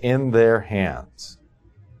prospers in their hands.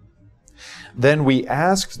 Then we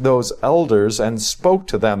asked those elders and spoke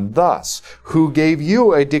to them thus, who gave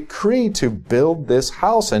you a decree to build this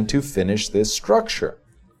house and to finish this structure.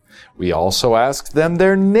 We also asked them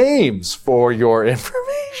their names for your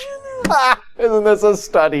information." Isn't this a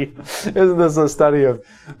study? Isn't this a study of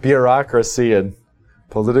bureaucracy and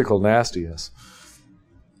political nastiness?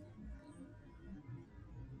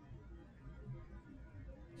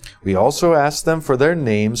 "We also asked them for their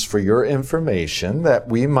names for your information, that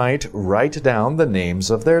we might write down the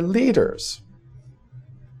names of their leaders."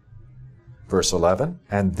 Verse 11,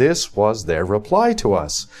 "And this was their reply to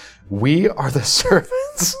us. We are the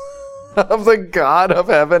servants of the God of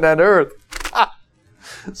heaven and earth."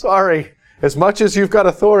 Sorry. As much as you've got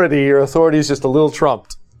authority, your authority is just a little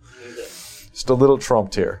trumped. Just a little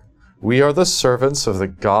trumped here. "We are the servants of the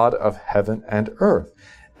God of heaven and earth.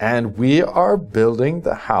 And we are building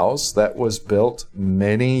the house that was built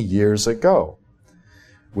many years ago,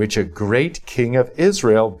 which a great king of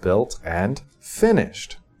Israel built and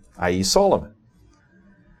finished," i.e. Solomon.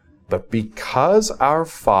 "But because our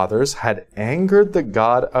fathers had angered the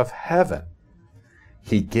God of heaven,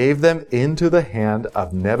 he gave them into the hand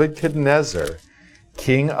of Nebuchadnezzar,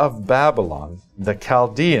 king of Babylon, the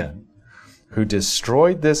Chaldean, who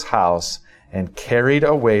destroyed this house and carried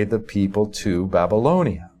away the people to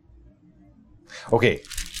Babylonia." Okay,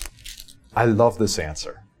 I love this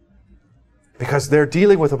answer. Because they're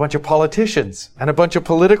dealing with a bunch of politicians and a bunch of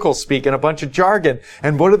political speak and a bunch of jargon.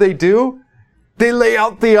 And what do? They lay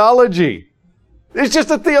out theology. It's just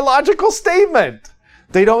a theological statement.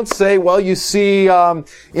 They don't say, well, you see,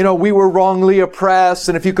 we were wrongly oppressed,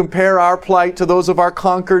 and if you compare our plight to those of our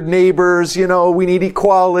conquered neighbors, we need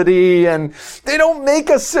equality, and they don't make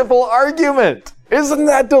a civil argument. Isn't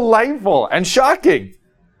that delightful and shocking?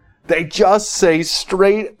 They just say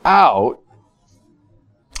straight out,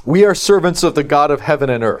 we are servants of the God of heaven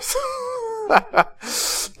and earth.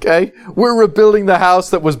 Okay? We're rebuilding the house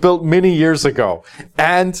that was built many years ago.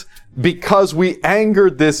 And because we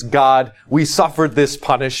angered this God, we suffered this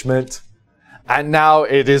punishment. And now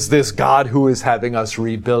it is this God who is having us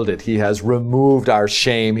rebuild it. He has removed our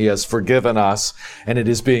shame. He has forgiven us, and it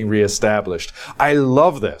is being reestablished. I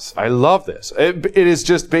love this. I love this. It is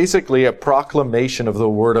just basically a proclamation of the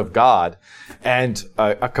Word of God and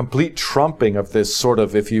a complete trumping of this sort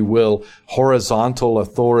of, if you will, horizontal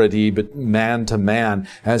authority, but man to man,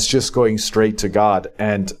 as just going straight to God.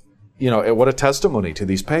 And, what a testimony to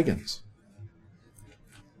these pagans.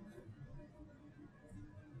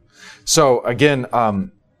 So again,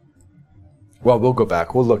 we'll go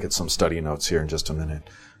back. We'll look at some study notes here in just a minute.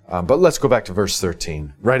 But let's go back to verse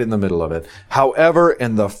 13, right in the middle of it. "However,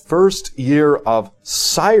 in the first year of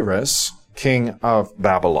Cyrus, king of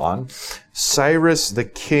Babylon, Cyrus the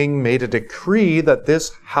king made a decree that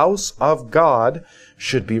this house of God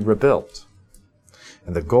should be rebuilt.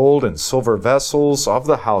 And the gold and silver vessels of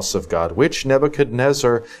the house of God, which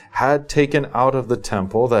Nebuchadnezzar had taken out of the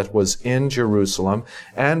temple that was in Jerusalem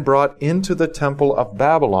and brought into the temple of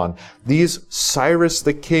Babylon, these Cyrus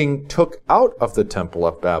the king took out of the temple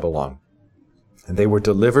of Babylon. And they were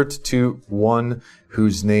delivered to one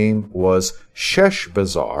whose name was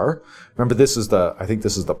Sheshbazzar." Remember, I think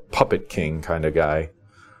this is the puppet king kind of guy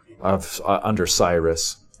under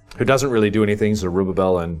Cyrus, who doesn't really do anything.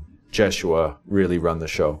 Zerubbabel and Jeshua really run the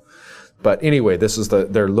show. But anyway,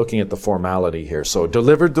 they're looking at the formality here. So,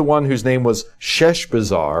 delivered the one whose name was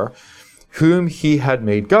Sheshbazzar, whom he had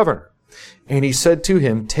made governor. And he said to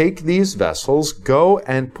him, "Take these vessels, go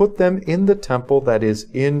and put them in the temple that is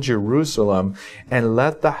in Jerusalem, and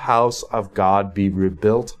let the house of God be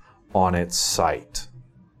rebuilt on its site."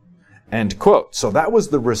 End quote. So that was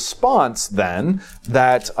the response then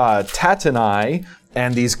that Tattenai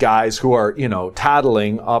and these guys who are,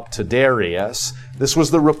 tattling up to Darius, this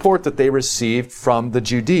was the report that they received from the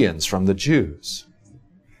Judeans, from the Jews.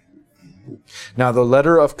 Now the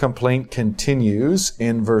letter of complaint continues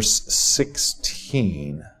in verse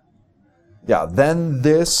 16. Then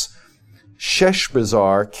this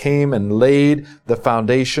Sheshbazzar came and laid the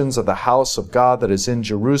foundations of the house of God that is in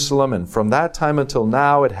Jerusalem, and from that time until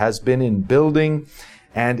now it has been in building,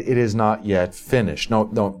 and it is not yet finished.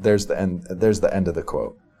 No, there's the end. There's the end of the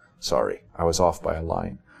quote. Sorry, I was off by a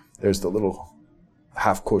line. There's the little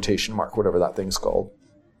half quotation mark, whatever that thing's called.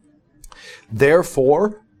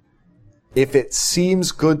 Therefore, if it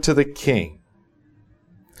seems good to the king,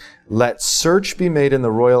 let search be made in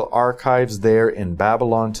the royal archives there in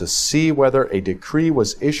Babylon to see whether a decree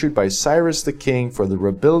was issued by Cyrus the king for the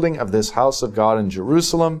rebuilding of this house of God in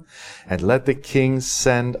Jerusalem, and let the king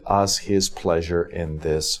send us his pleasure in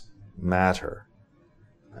this matter.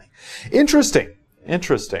 Interesting.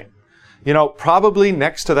 Probably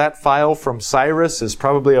next to that file from Cyrus is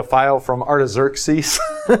probably a file from Artaxerxes.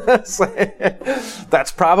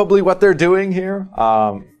 That's probably what they're doing here.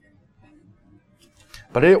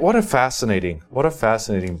 But what a fascinating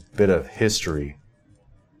bit of history.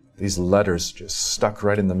 These letters just stuck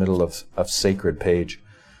right in the middle of sacred page.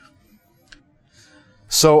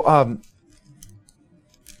 So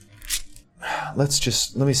let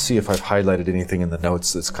me see if I've highlighted anything in the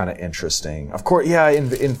notes that's kind of interesting. Of course, in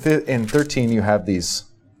 13 you have these.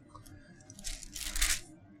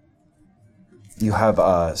 You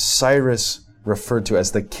have Cyrus referred to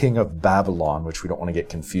as the king of Babylon, which we don't want to get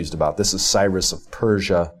confused about. This is Cyrus of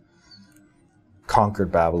Persia,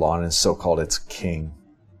 conquered Babylon and so called its king.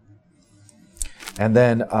 And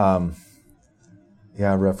then,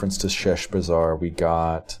 reference to Sheshbazzar we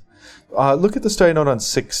got. Look at the study note on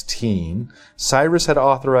 16. Cyrus had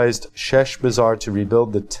authorized Sheshbazzar to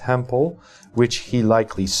rebuild the temple, which he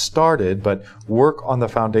likely started, but work on the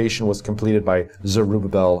foundation was completed by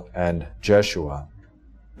Zerubbabel and Jeshua.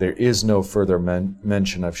 There is no further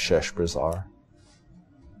mention of Sheshbazzar.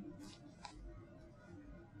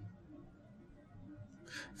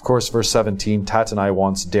 Of course, verse 17, Tattenai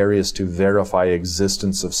wants Darius to verify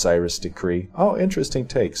existence of Cyrus' decree. Oh, interesting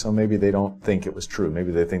take. So maybe they don't think it was true.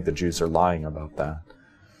 Maybe they think the Jews are lying about that.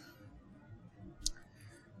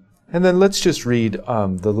 And then let's just read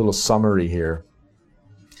the little summary here.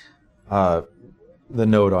 The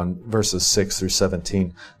note on verses 6 through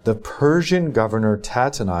 17. The Persian governor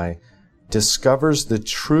Tattenai discovers the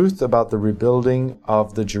truth about the rebuilding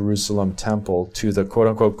of the Jerusalem temple to the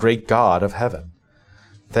quote-unquote great God of heaven.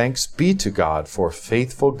 Thanks be to God for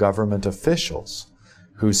faithful government officials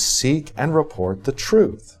who seek and report the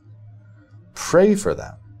truth. Pray for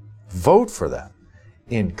them. Vote for them.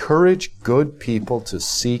 Encourage good people to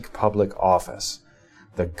seek public office.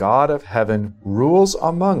 The God of heaven rules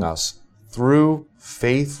among us through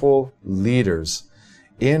faithful leaders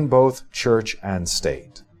in both church and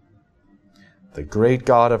state. The great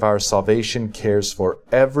God of our salvation cares for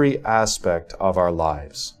every aspect of our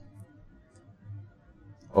lives.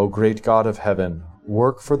 O great God of heaven,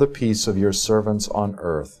 work for the peace of your servants on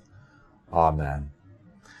earth. Amen.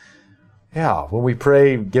 When we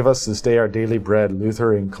pray, give us this day our daily bread,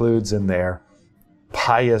 Luther includes in there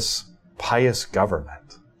pious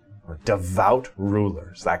government or devout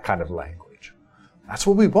rulers, that kind of language. That's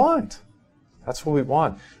what we want.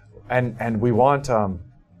 And we want,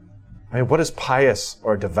 what does pious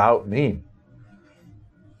or devout mean?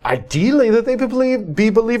 Ideally, that they be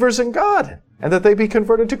believers in God, and that they be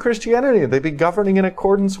converted to Christianity, and they be governing in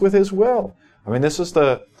accordance with His will. This is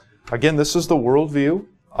the worldview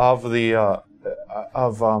of the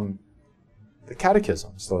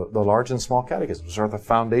catechisms, the large and small catechisms are the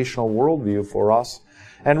foundational worldview for us.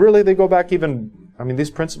 And really, they go back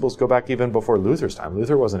these principles go back even before Luther's time.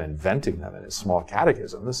 Luther wasn't inventing them in his small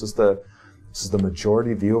catechism. This is the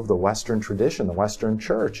majority view of the Western tradition, the Western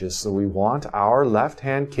Church, is that we want our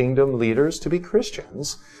left-hand kingdom leaders to be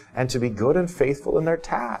Christians and to be good and faithful in their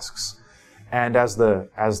tasks. And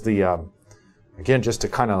again, just to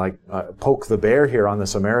kind of poke the bear here on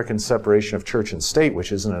this American separation of church and state,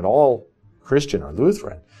 which isn't at all Christian or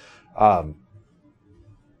Lutheran,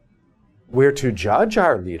 we're to judge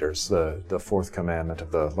our leaders. The fourth commandment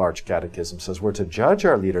of the large catechism says we're to judge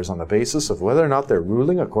our leaders on the basis of whether or not they're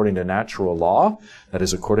ruling according to natural law, that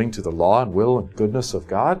is, according to the law and will and goodness of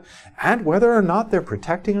God, and whether or not they're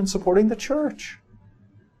protecting and supporting the church.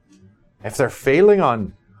 If they're failing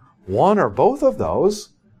on one or both of those,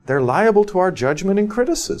 they're liable to our judgment and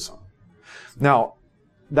criticism. Now,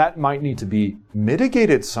 that might need to be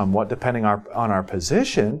mitigated somewhat depending on our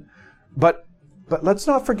position, But let's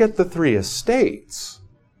not forget the three estates.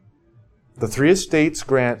 The three estates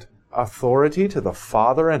grant authority to the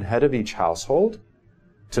father and head of each household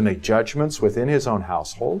to make judgments within his own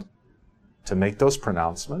household, to make those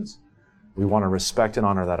pronouncements. We want to respect and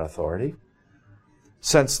honor that authority.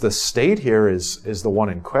 Since the state here is the one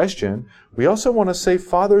in question, we also want to say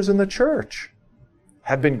fathers in the church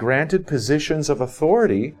have been granted positions of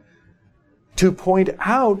authority to point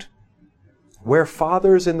out where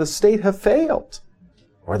fathers in the state have failed,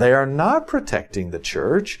 where they are not protecting the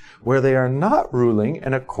church, where they are not ruling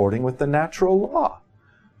in according with the natural law.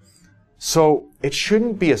 So it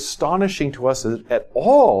shouldn't be astonishing to us at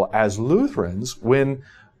all as Lutherans when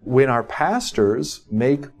our pastors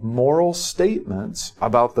make moral statements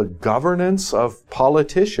about the governance of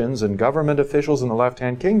politicians and government officials in the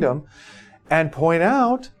left-hand kingdom and point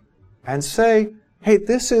out and say, hey,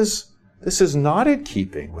 this is not in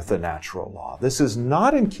keeping with the natural law. This is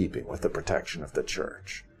not in keeping with the protection of the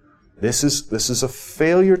church. This is a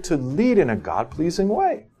failure to lead in a God-pleasing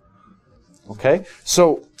way. Okay?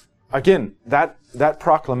 So, again, that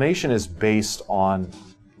proclamation is based on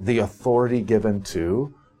the authority given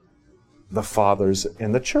to the fathers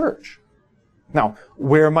in the church. Now,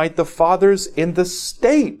 where might the fathers in the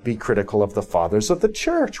state be critical of the fathers of the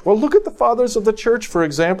church? Well, look at the fathers of the church, for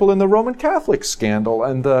example, in the Roman Catholic scandal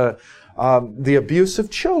and the abuse of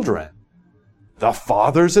children. The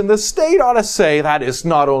fathers in the state ought to say that is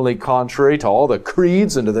not only contrary to all the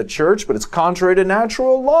creeds and to the church, but it's contrary to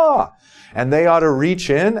natural law. And they ought to reach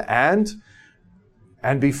in and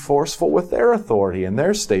be forceful with their authority and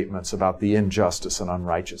their statements about the injustice and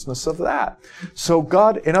unrighteousness of that. So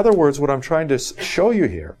God, in other words, what I'm trying to show you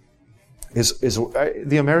here is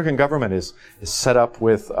the American government is set up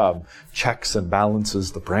with checks and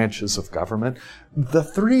balances, the branches of government. The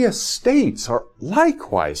three estates are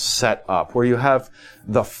likewise set up where you have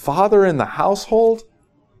the father in the household,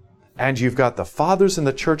 and you've got the fathers in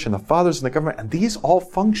the church and the fathers in the government, and these all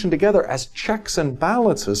function together as checks and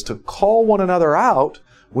balances to call one another out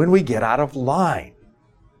when we get out of line.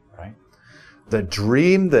 Right? The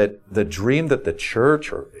dream that the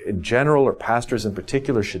church, or in general, or pastors in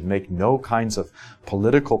particular, should make no kinds of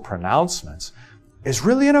political pronouncements is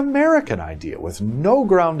really an American idea with no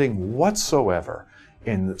grounding whatsoever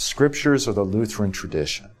in the scriptures or the Lutheran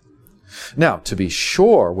tradition. Now, to be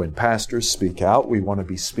sure, when pastors speak out, we want to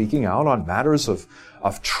be speaking out on matters of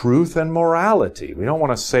truth and morality. We don't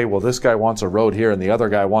want to say, well, this guy wants a road here and the other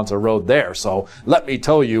guy wants a road there, so let me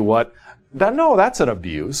tell you what. No, that's an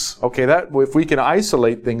abuse. Okay, that if we can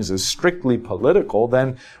isolate things as strictly political,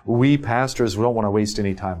 then we pastors don't want to waste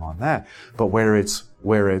any time on that. But where it's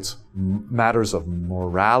matters of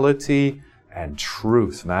morality and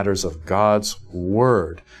truth, matters of God's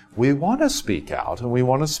Word, we want to speak out, and we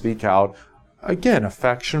want to speak out, again,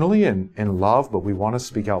 affectionately and in love, but we want to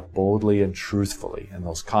speak out boldly and truthfully in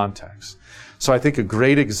those contexts. So I think a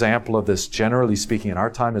great example of this, generally speaking, in our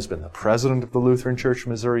time has been the president of the Lutheran Church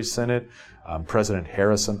Missouri Synod, President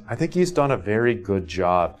Harrison. I think he's done a very good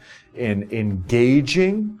job in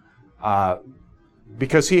engaging,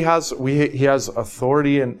 because he has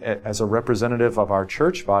authority as a representative of our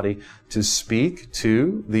church body to speak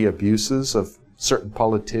to the abuses of certain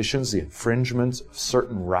politicians, the infringements of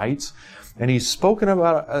certain rights. And he's spoken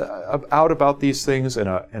out about these things in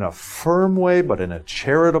a firm way, but in a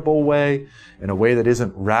charitable way, in a way that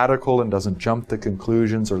isn't radical and doesn't jump to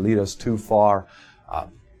conclusions or lead us too far.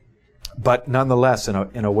 But nonetheless,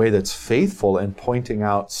 in a way that's faithful in pointing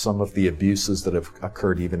out some of the abuses that have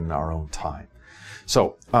occurred even in our own time.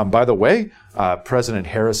 So, by the way, President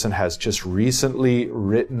Harrison has just recently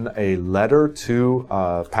written a letter to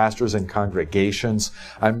pastors and congregations.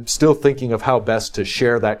 I'm still thinking of how best to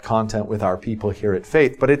share that content with our people here at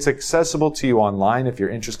Faith, but it's accessible to you online if you're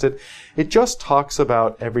interested. It just talks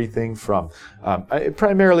about everything from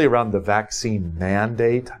primarily around the vaccine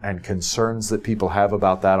mandate and concerns that people have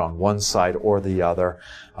about that on one side or the other.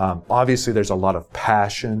 Obviously, there's a lot of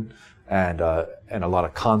passion and a lot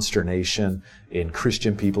of consternation in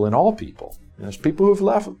Christian people and all people. There's people who've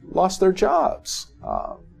lost their jobs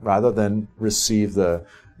rather than receive the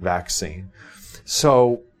vaccine.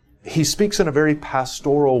 So he speaks in a very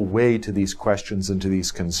pastoral way to these questions and to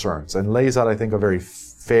these concerns and lays out, I think, a very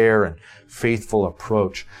fair and faithful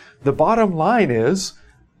approach. The bottom line is,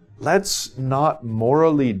 let's not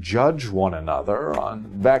morally judge one another on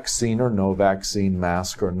vaccine or no vaccine,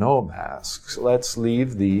 mask or no masks. Let's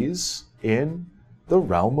leave these in the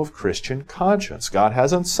realm of Christian conscience. God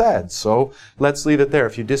hasn't said, so let's leave it there.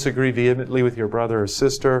 If you disagree vehemently with your brother or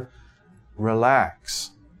sister,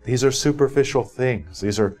 relax. These are superficial things.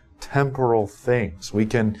 These are temporal things. We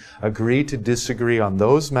can agree to disagree on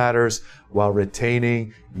those matters while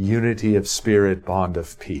retaining unity of spirit, bond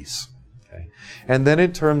of peace. Okay? And then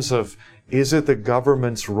in terms of, is it the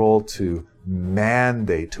government's role to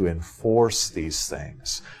mandate, to enforce these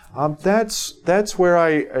things? That's where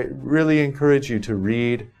I really encourage you to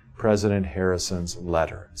read President Harrison's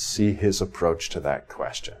letter, see his approach to that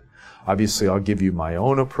question. Obviously, I'll give you my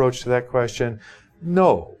own approach to that question.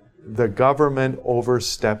 No, the government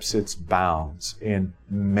oversteps its bounds in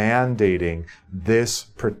mandating this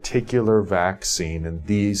particular vaccine in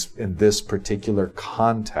this particular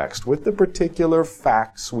context with the particular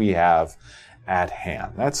facts we have at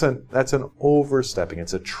hand. That's an overstepping.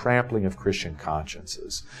 It's a trampling of Christian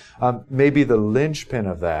consciences. Maybe the linchpin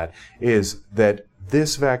of that is that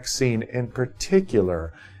this vaccine in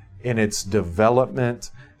particular, in its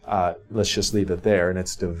development, let's just leave it there, in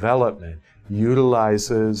its development,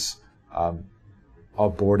 utilizes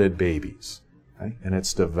aborted babies, okay, in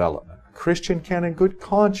its development. A Christian can, in good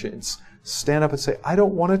conscience, stand up and say, I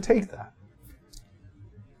don't want to take that.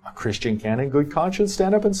 A Christian can, in good conscience,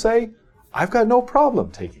 stand up and say, I've got no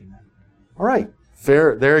problem taking that. All right,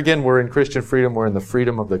 fair. There again, we're in Christian freedom. We're in the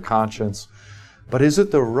freedom of the conscience. But is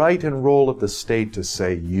it the right and role of the state to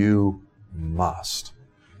say, you must?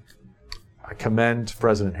 I commend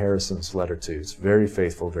President Harrison's letter too. It's very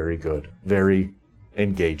faithful, very good, very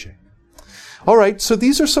engaging. All right, so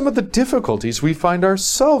these are some of the difficulties we find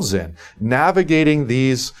ourselves in, navigating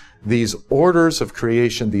these orders of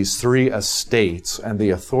creation, these three estates, and the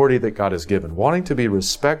authority that God has given. Wanting to be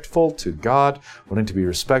respectful to God, wanting to be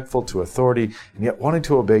respectful to authority, and yet wanting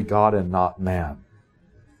to obey God and not man.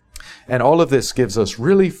 And all of this gives us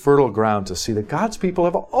really fertile ground to see that God's people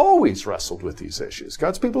have always wrestled with these issues.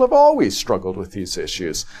 God's people have always struggled with these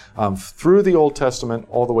issues through the Old Testament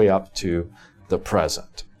all the way up to the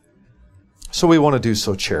present. So we want to do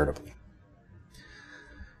so charitably.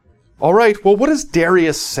 All right, well, what does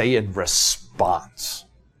Darius say in response?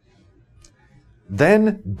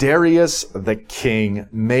 Then Darius the king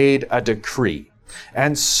made a decree,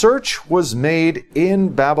 and search was made in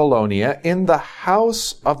Babylonia in the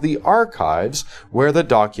house of the archives where the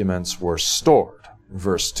documents were stored.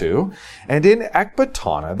 Verse 2, and in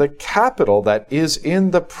Ecbatana, the capital that is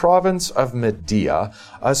in the province of Media,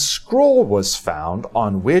 a scroll was found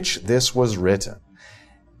on which this was written.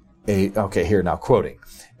 Here now quoting.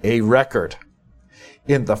 A record.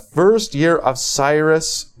 In the first year of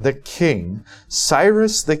Cyrus the king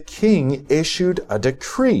issued a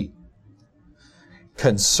decree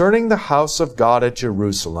concerning the house of God at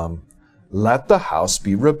Jerusalem. Let the house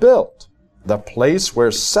be rebuilt, the place where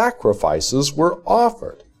sacrifices were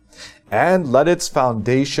offered, and let its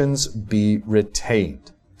foundations be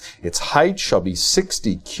retained. Its height shall be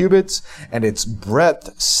 60 cubits, and its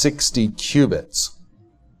breadth 60 cubits,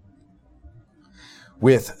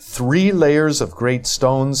 with 3 layers of great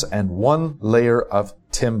stones and 1 layer of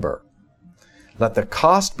timber. Let the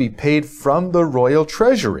cost be paid from the royal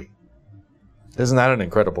treasury. Isn't that an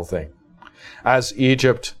incredible thing? As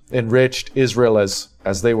Egypt enriched Israel as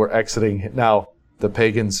they were exiting, now the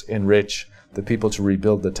pagans enrich the people to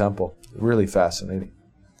rebuild the temple. Really fascinating.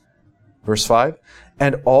 Verse 5,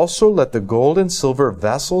 and also let the gold and silver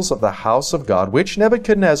vessels of the house of God, which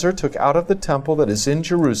Nebuchadnezzar took out of the temple that is in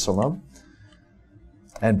Jerusalem,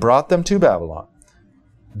 and brought them to Babylon,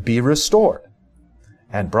 be restored,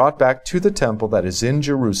 and brought back to the temple that is in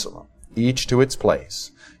Jerusalem, each to its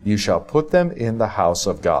place. You shall put them in the house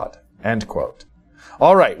of God. End quote.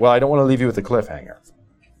 All right, well, I don't want to leave you with a cliffhanger.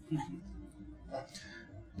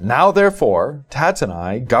 Now, therefore,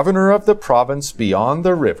 Tattenai, governor of the province beyond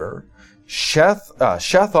the river,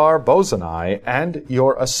 Shethar-Bozenai, and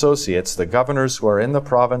your associates, the governors who are in the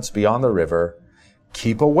province beyond the river,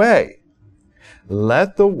 keep away.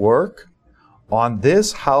 Let the work on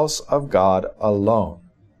this house of God alone.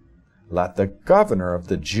 Let the governor of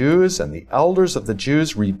the Jews and the elders of the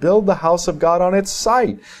Jews rebuild the house of God on its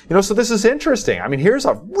site. So this is interesting. I mean, here's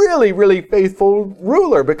a really, really faithful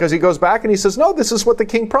ruler, because he goes back and he says, no, this is what the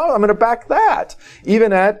king promised. I'm going to back that,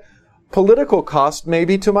 even at political cost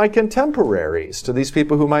maybe to my contemporaries, to these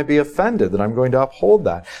people who might be offended that I'm going to uphold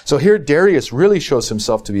that. So here Darius really shows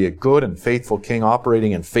himself to be a good and faithful king,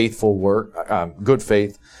 operating in faithful work, good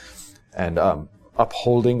faith, and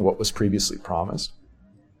upholding what was previously promised.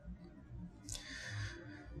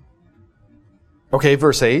 Okay,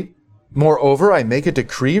 verse 8. Moreover, I make a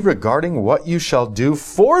decree regarding what you shall do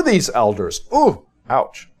for these elders. Ooh,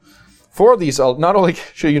 ouch. For these elders, not only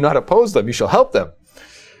shall you not oppose them, you shall help them.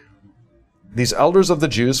 These elders of the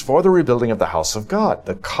Jews for the rebuilding of the house of God.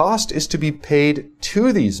 The cost is to be paid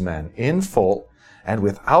to these men in full, and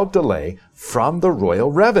without delay from the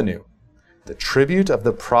royal revenue, the tribute of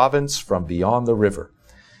the province from beyond the river,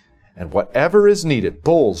 and whatever is needed,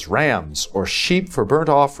 bulls, rams, or sheep for burnt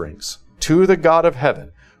offerings, to the God of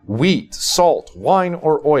heaven, wheat, salt, wine,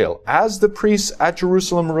 or oil, as the priests at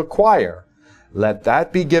Jerusalem require, let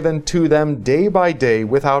that be given to them day by day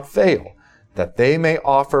without fail, that they may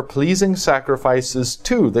offer pleasing sacrifices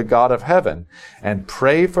to the God of heaven, and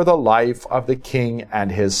pray for the life of the king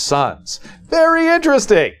and his sons. Very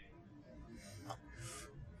interesting!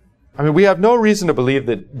 I mean, we have no reason to believe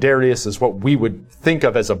that Darius is what we would think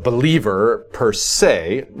of as a believer per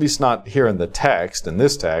se, at least not here in the text. In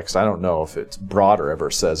this text, I don't know if it's broader ever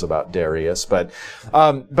says about Darius, but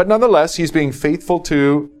nonetheless, he's being faithful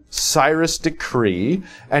to Cyrus' decree,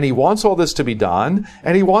 and he wants all this to be done,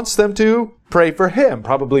 and he wants them to pray for him.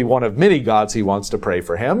 Probably one of many gods he wants to pray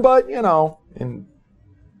for him, but,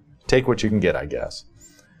 take what you can get, I guess.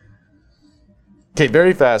 Okay,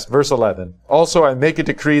 very fast, verse 11. Also, I make a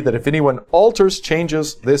decree that if anyone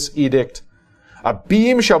changes this edict, a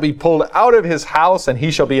beam shall be pulled out of his house, and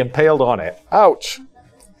he shall be impaled on it. Ouch!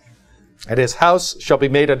 And his house shall be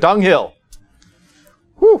made a dunghill.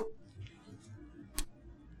 Whew!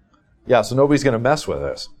 Yeah, so nobody's going to mess with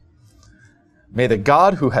this. May the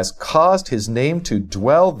God who has caused his name to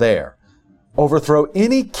dwell there overthrow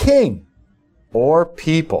any king or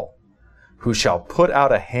people who shall put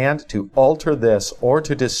out a hand to alter this or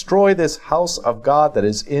to destroy this house of God that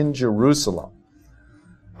is in Jerusalem.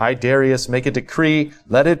 I, Darius, make a decree,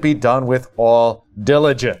 let it be done with all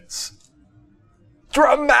diligence.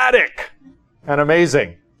 Dramatic and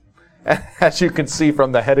amazing. And as you can see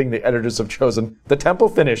from the heading the editors have chosen, the temple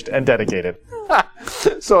finished and dedicated.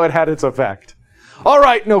 So it had its effect. All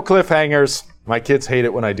right, no cliffhangers. My kids hate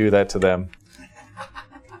it when I do that to them.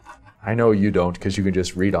 I know you don't, because you can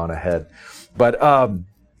just read on ahead. But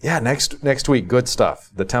next week, good stuff.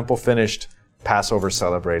 The temple finished, Passover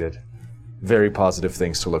celebrated. Very positive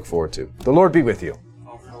things to look forward to. The Lord be with you.